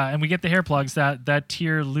number and we get the hair plugs, that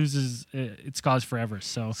tier loses its cause forever.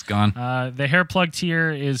 So it's gone. The hair plug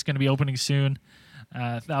tier is going to be opening soon,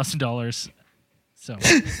 $1,000. So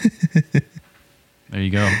there you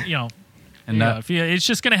go. You know, and it's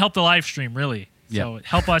just going to help the live stream, really. So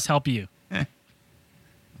help us help you.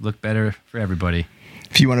 Look better for everybody.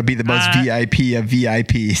 If you want to be the most VIP of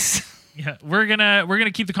VIPs. Yeah, we're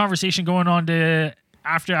gonna keep the conversation going on to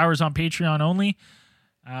after hours on Patreon only.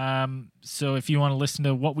 So if you want to listen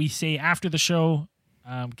to what we say after the show,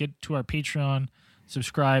 get to our Patreon,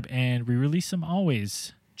 subscribe, and we release them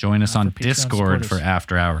always. Join us on Discord for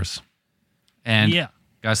after hours. And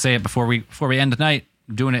gotta say it before we end tonight.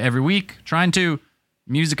 I'm doing it every week. Trying to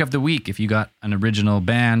music of the week. If you got an original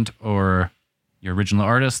band or your original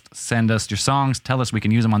artist, send us your songs. Tell us we can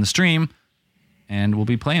use them on the stream, and we'll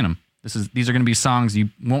be playing them. These are going to be songs you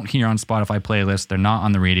won't hear on Spotify playlists. They're not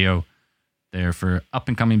on the radio. They're for up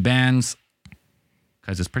and coming bands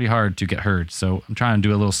because it's pretty hard to get heard. So I'm trying to do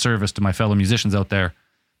a little service to my fellow musicians out there.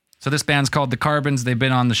 So this band's called The Carbons. They've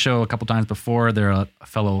been on the show a couple times before. They're a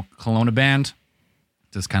fellow Kelowna band.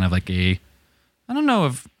 It's kind of like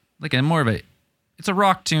it's a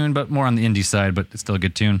rock tune, but more on the indie side, but it's still a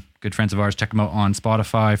good tune. Good friends of ours. Check them out on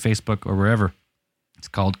Spotify, Facebook, or wherever. It's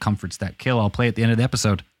called Comforts That Kill. I'll play at the end of the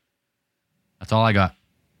episode. That's all I got.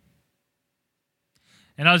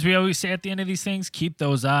 And as we always say at the end of these things, keep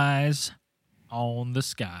those eyes on the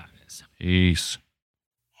skies. Peace.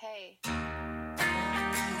 Hey.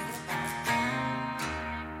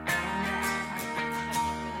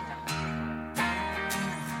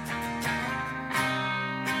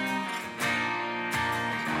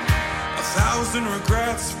 Thousand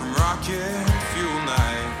regrets from rocket fuel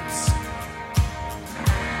nights,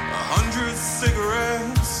 100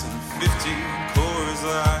 cigarettes and 50 Coors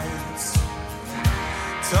Lights,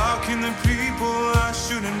 talking to people I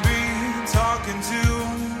shouldn't be talking to.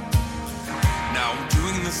 Now I'm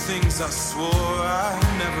doing the things I swore I'd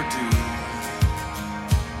never do.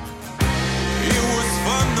 It was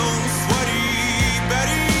fun though, sweaty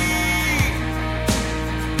Betty.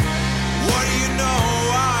 What do you know?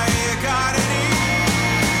 Got any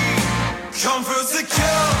comforts to kill?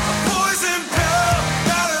 A poison pill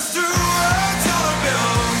that is through a dollar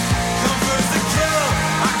bill. Comforts to kill.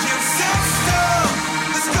 I can't sit still.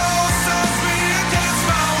 This ghost sends me against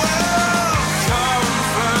my will.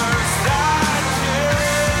 Comforts that kill.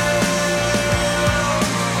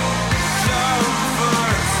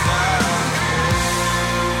 Comforts that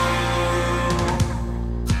kill.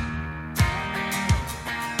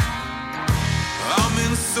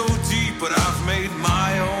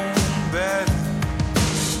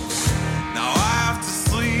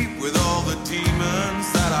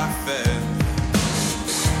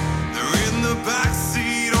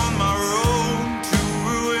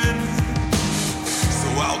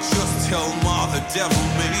 devil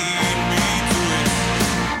made me do it.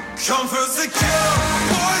 Comfort's the kill,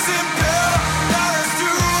 poison pill, not us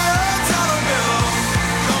through a dollar bill.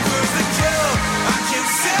 Comfort's the kill, I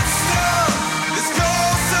can't sit still. This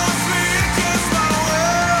cold tells me against my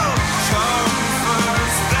will.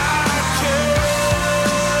 Comfort's that kill.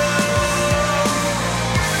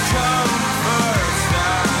 Comfort's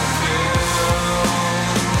that kill.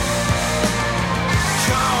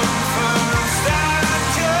 Comfort's that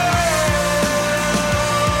kill.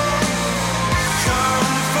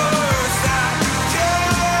 Comfort's that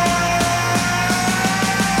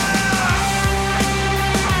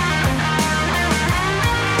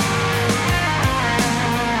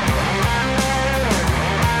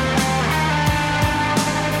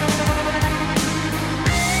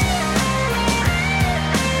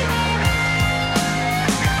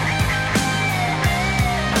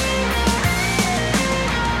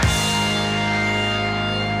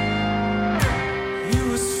It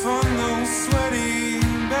was fun though, sweaty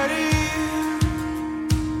Betty.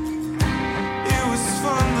 It was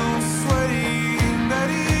fun though, sweaty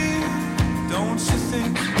Betty. Don't you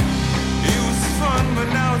think? It was fun, but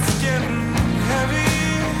now it's getting heavy.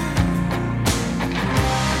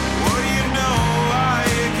 What do you know? I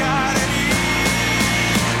got any.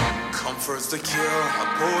 Comfort's the kill, a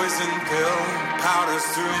poison pill, powders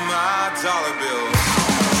through my dollar bill.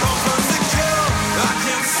 Comfort's the kill, I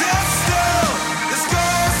can't sit still.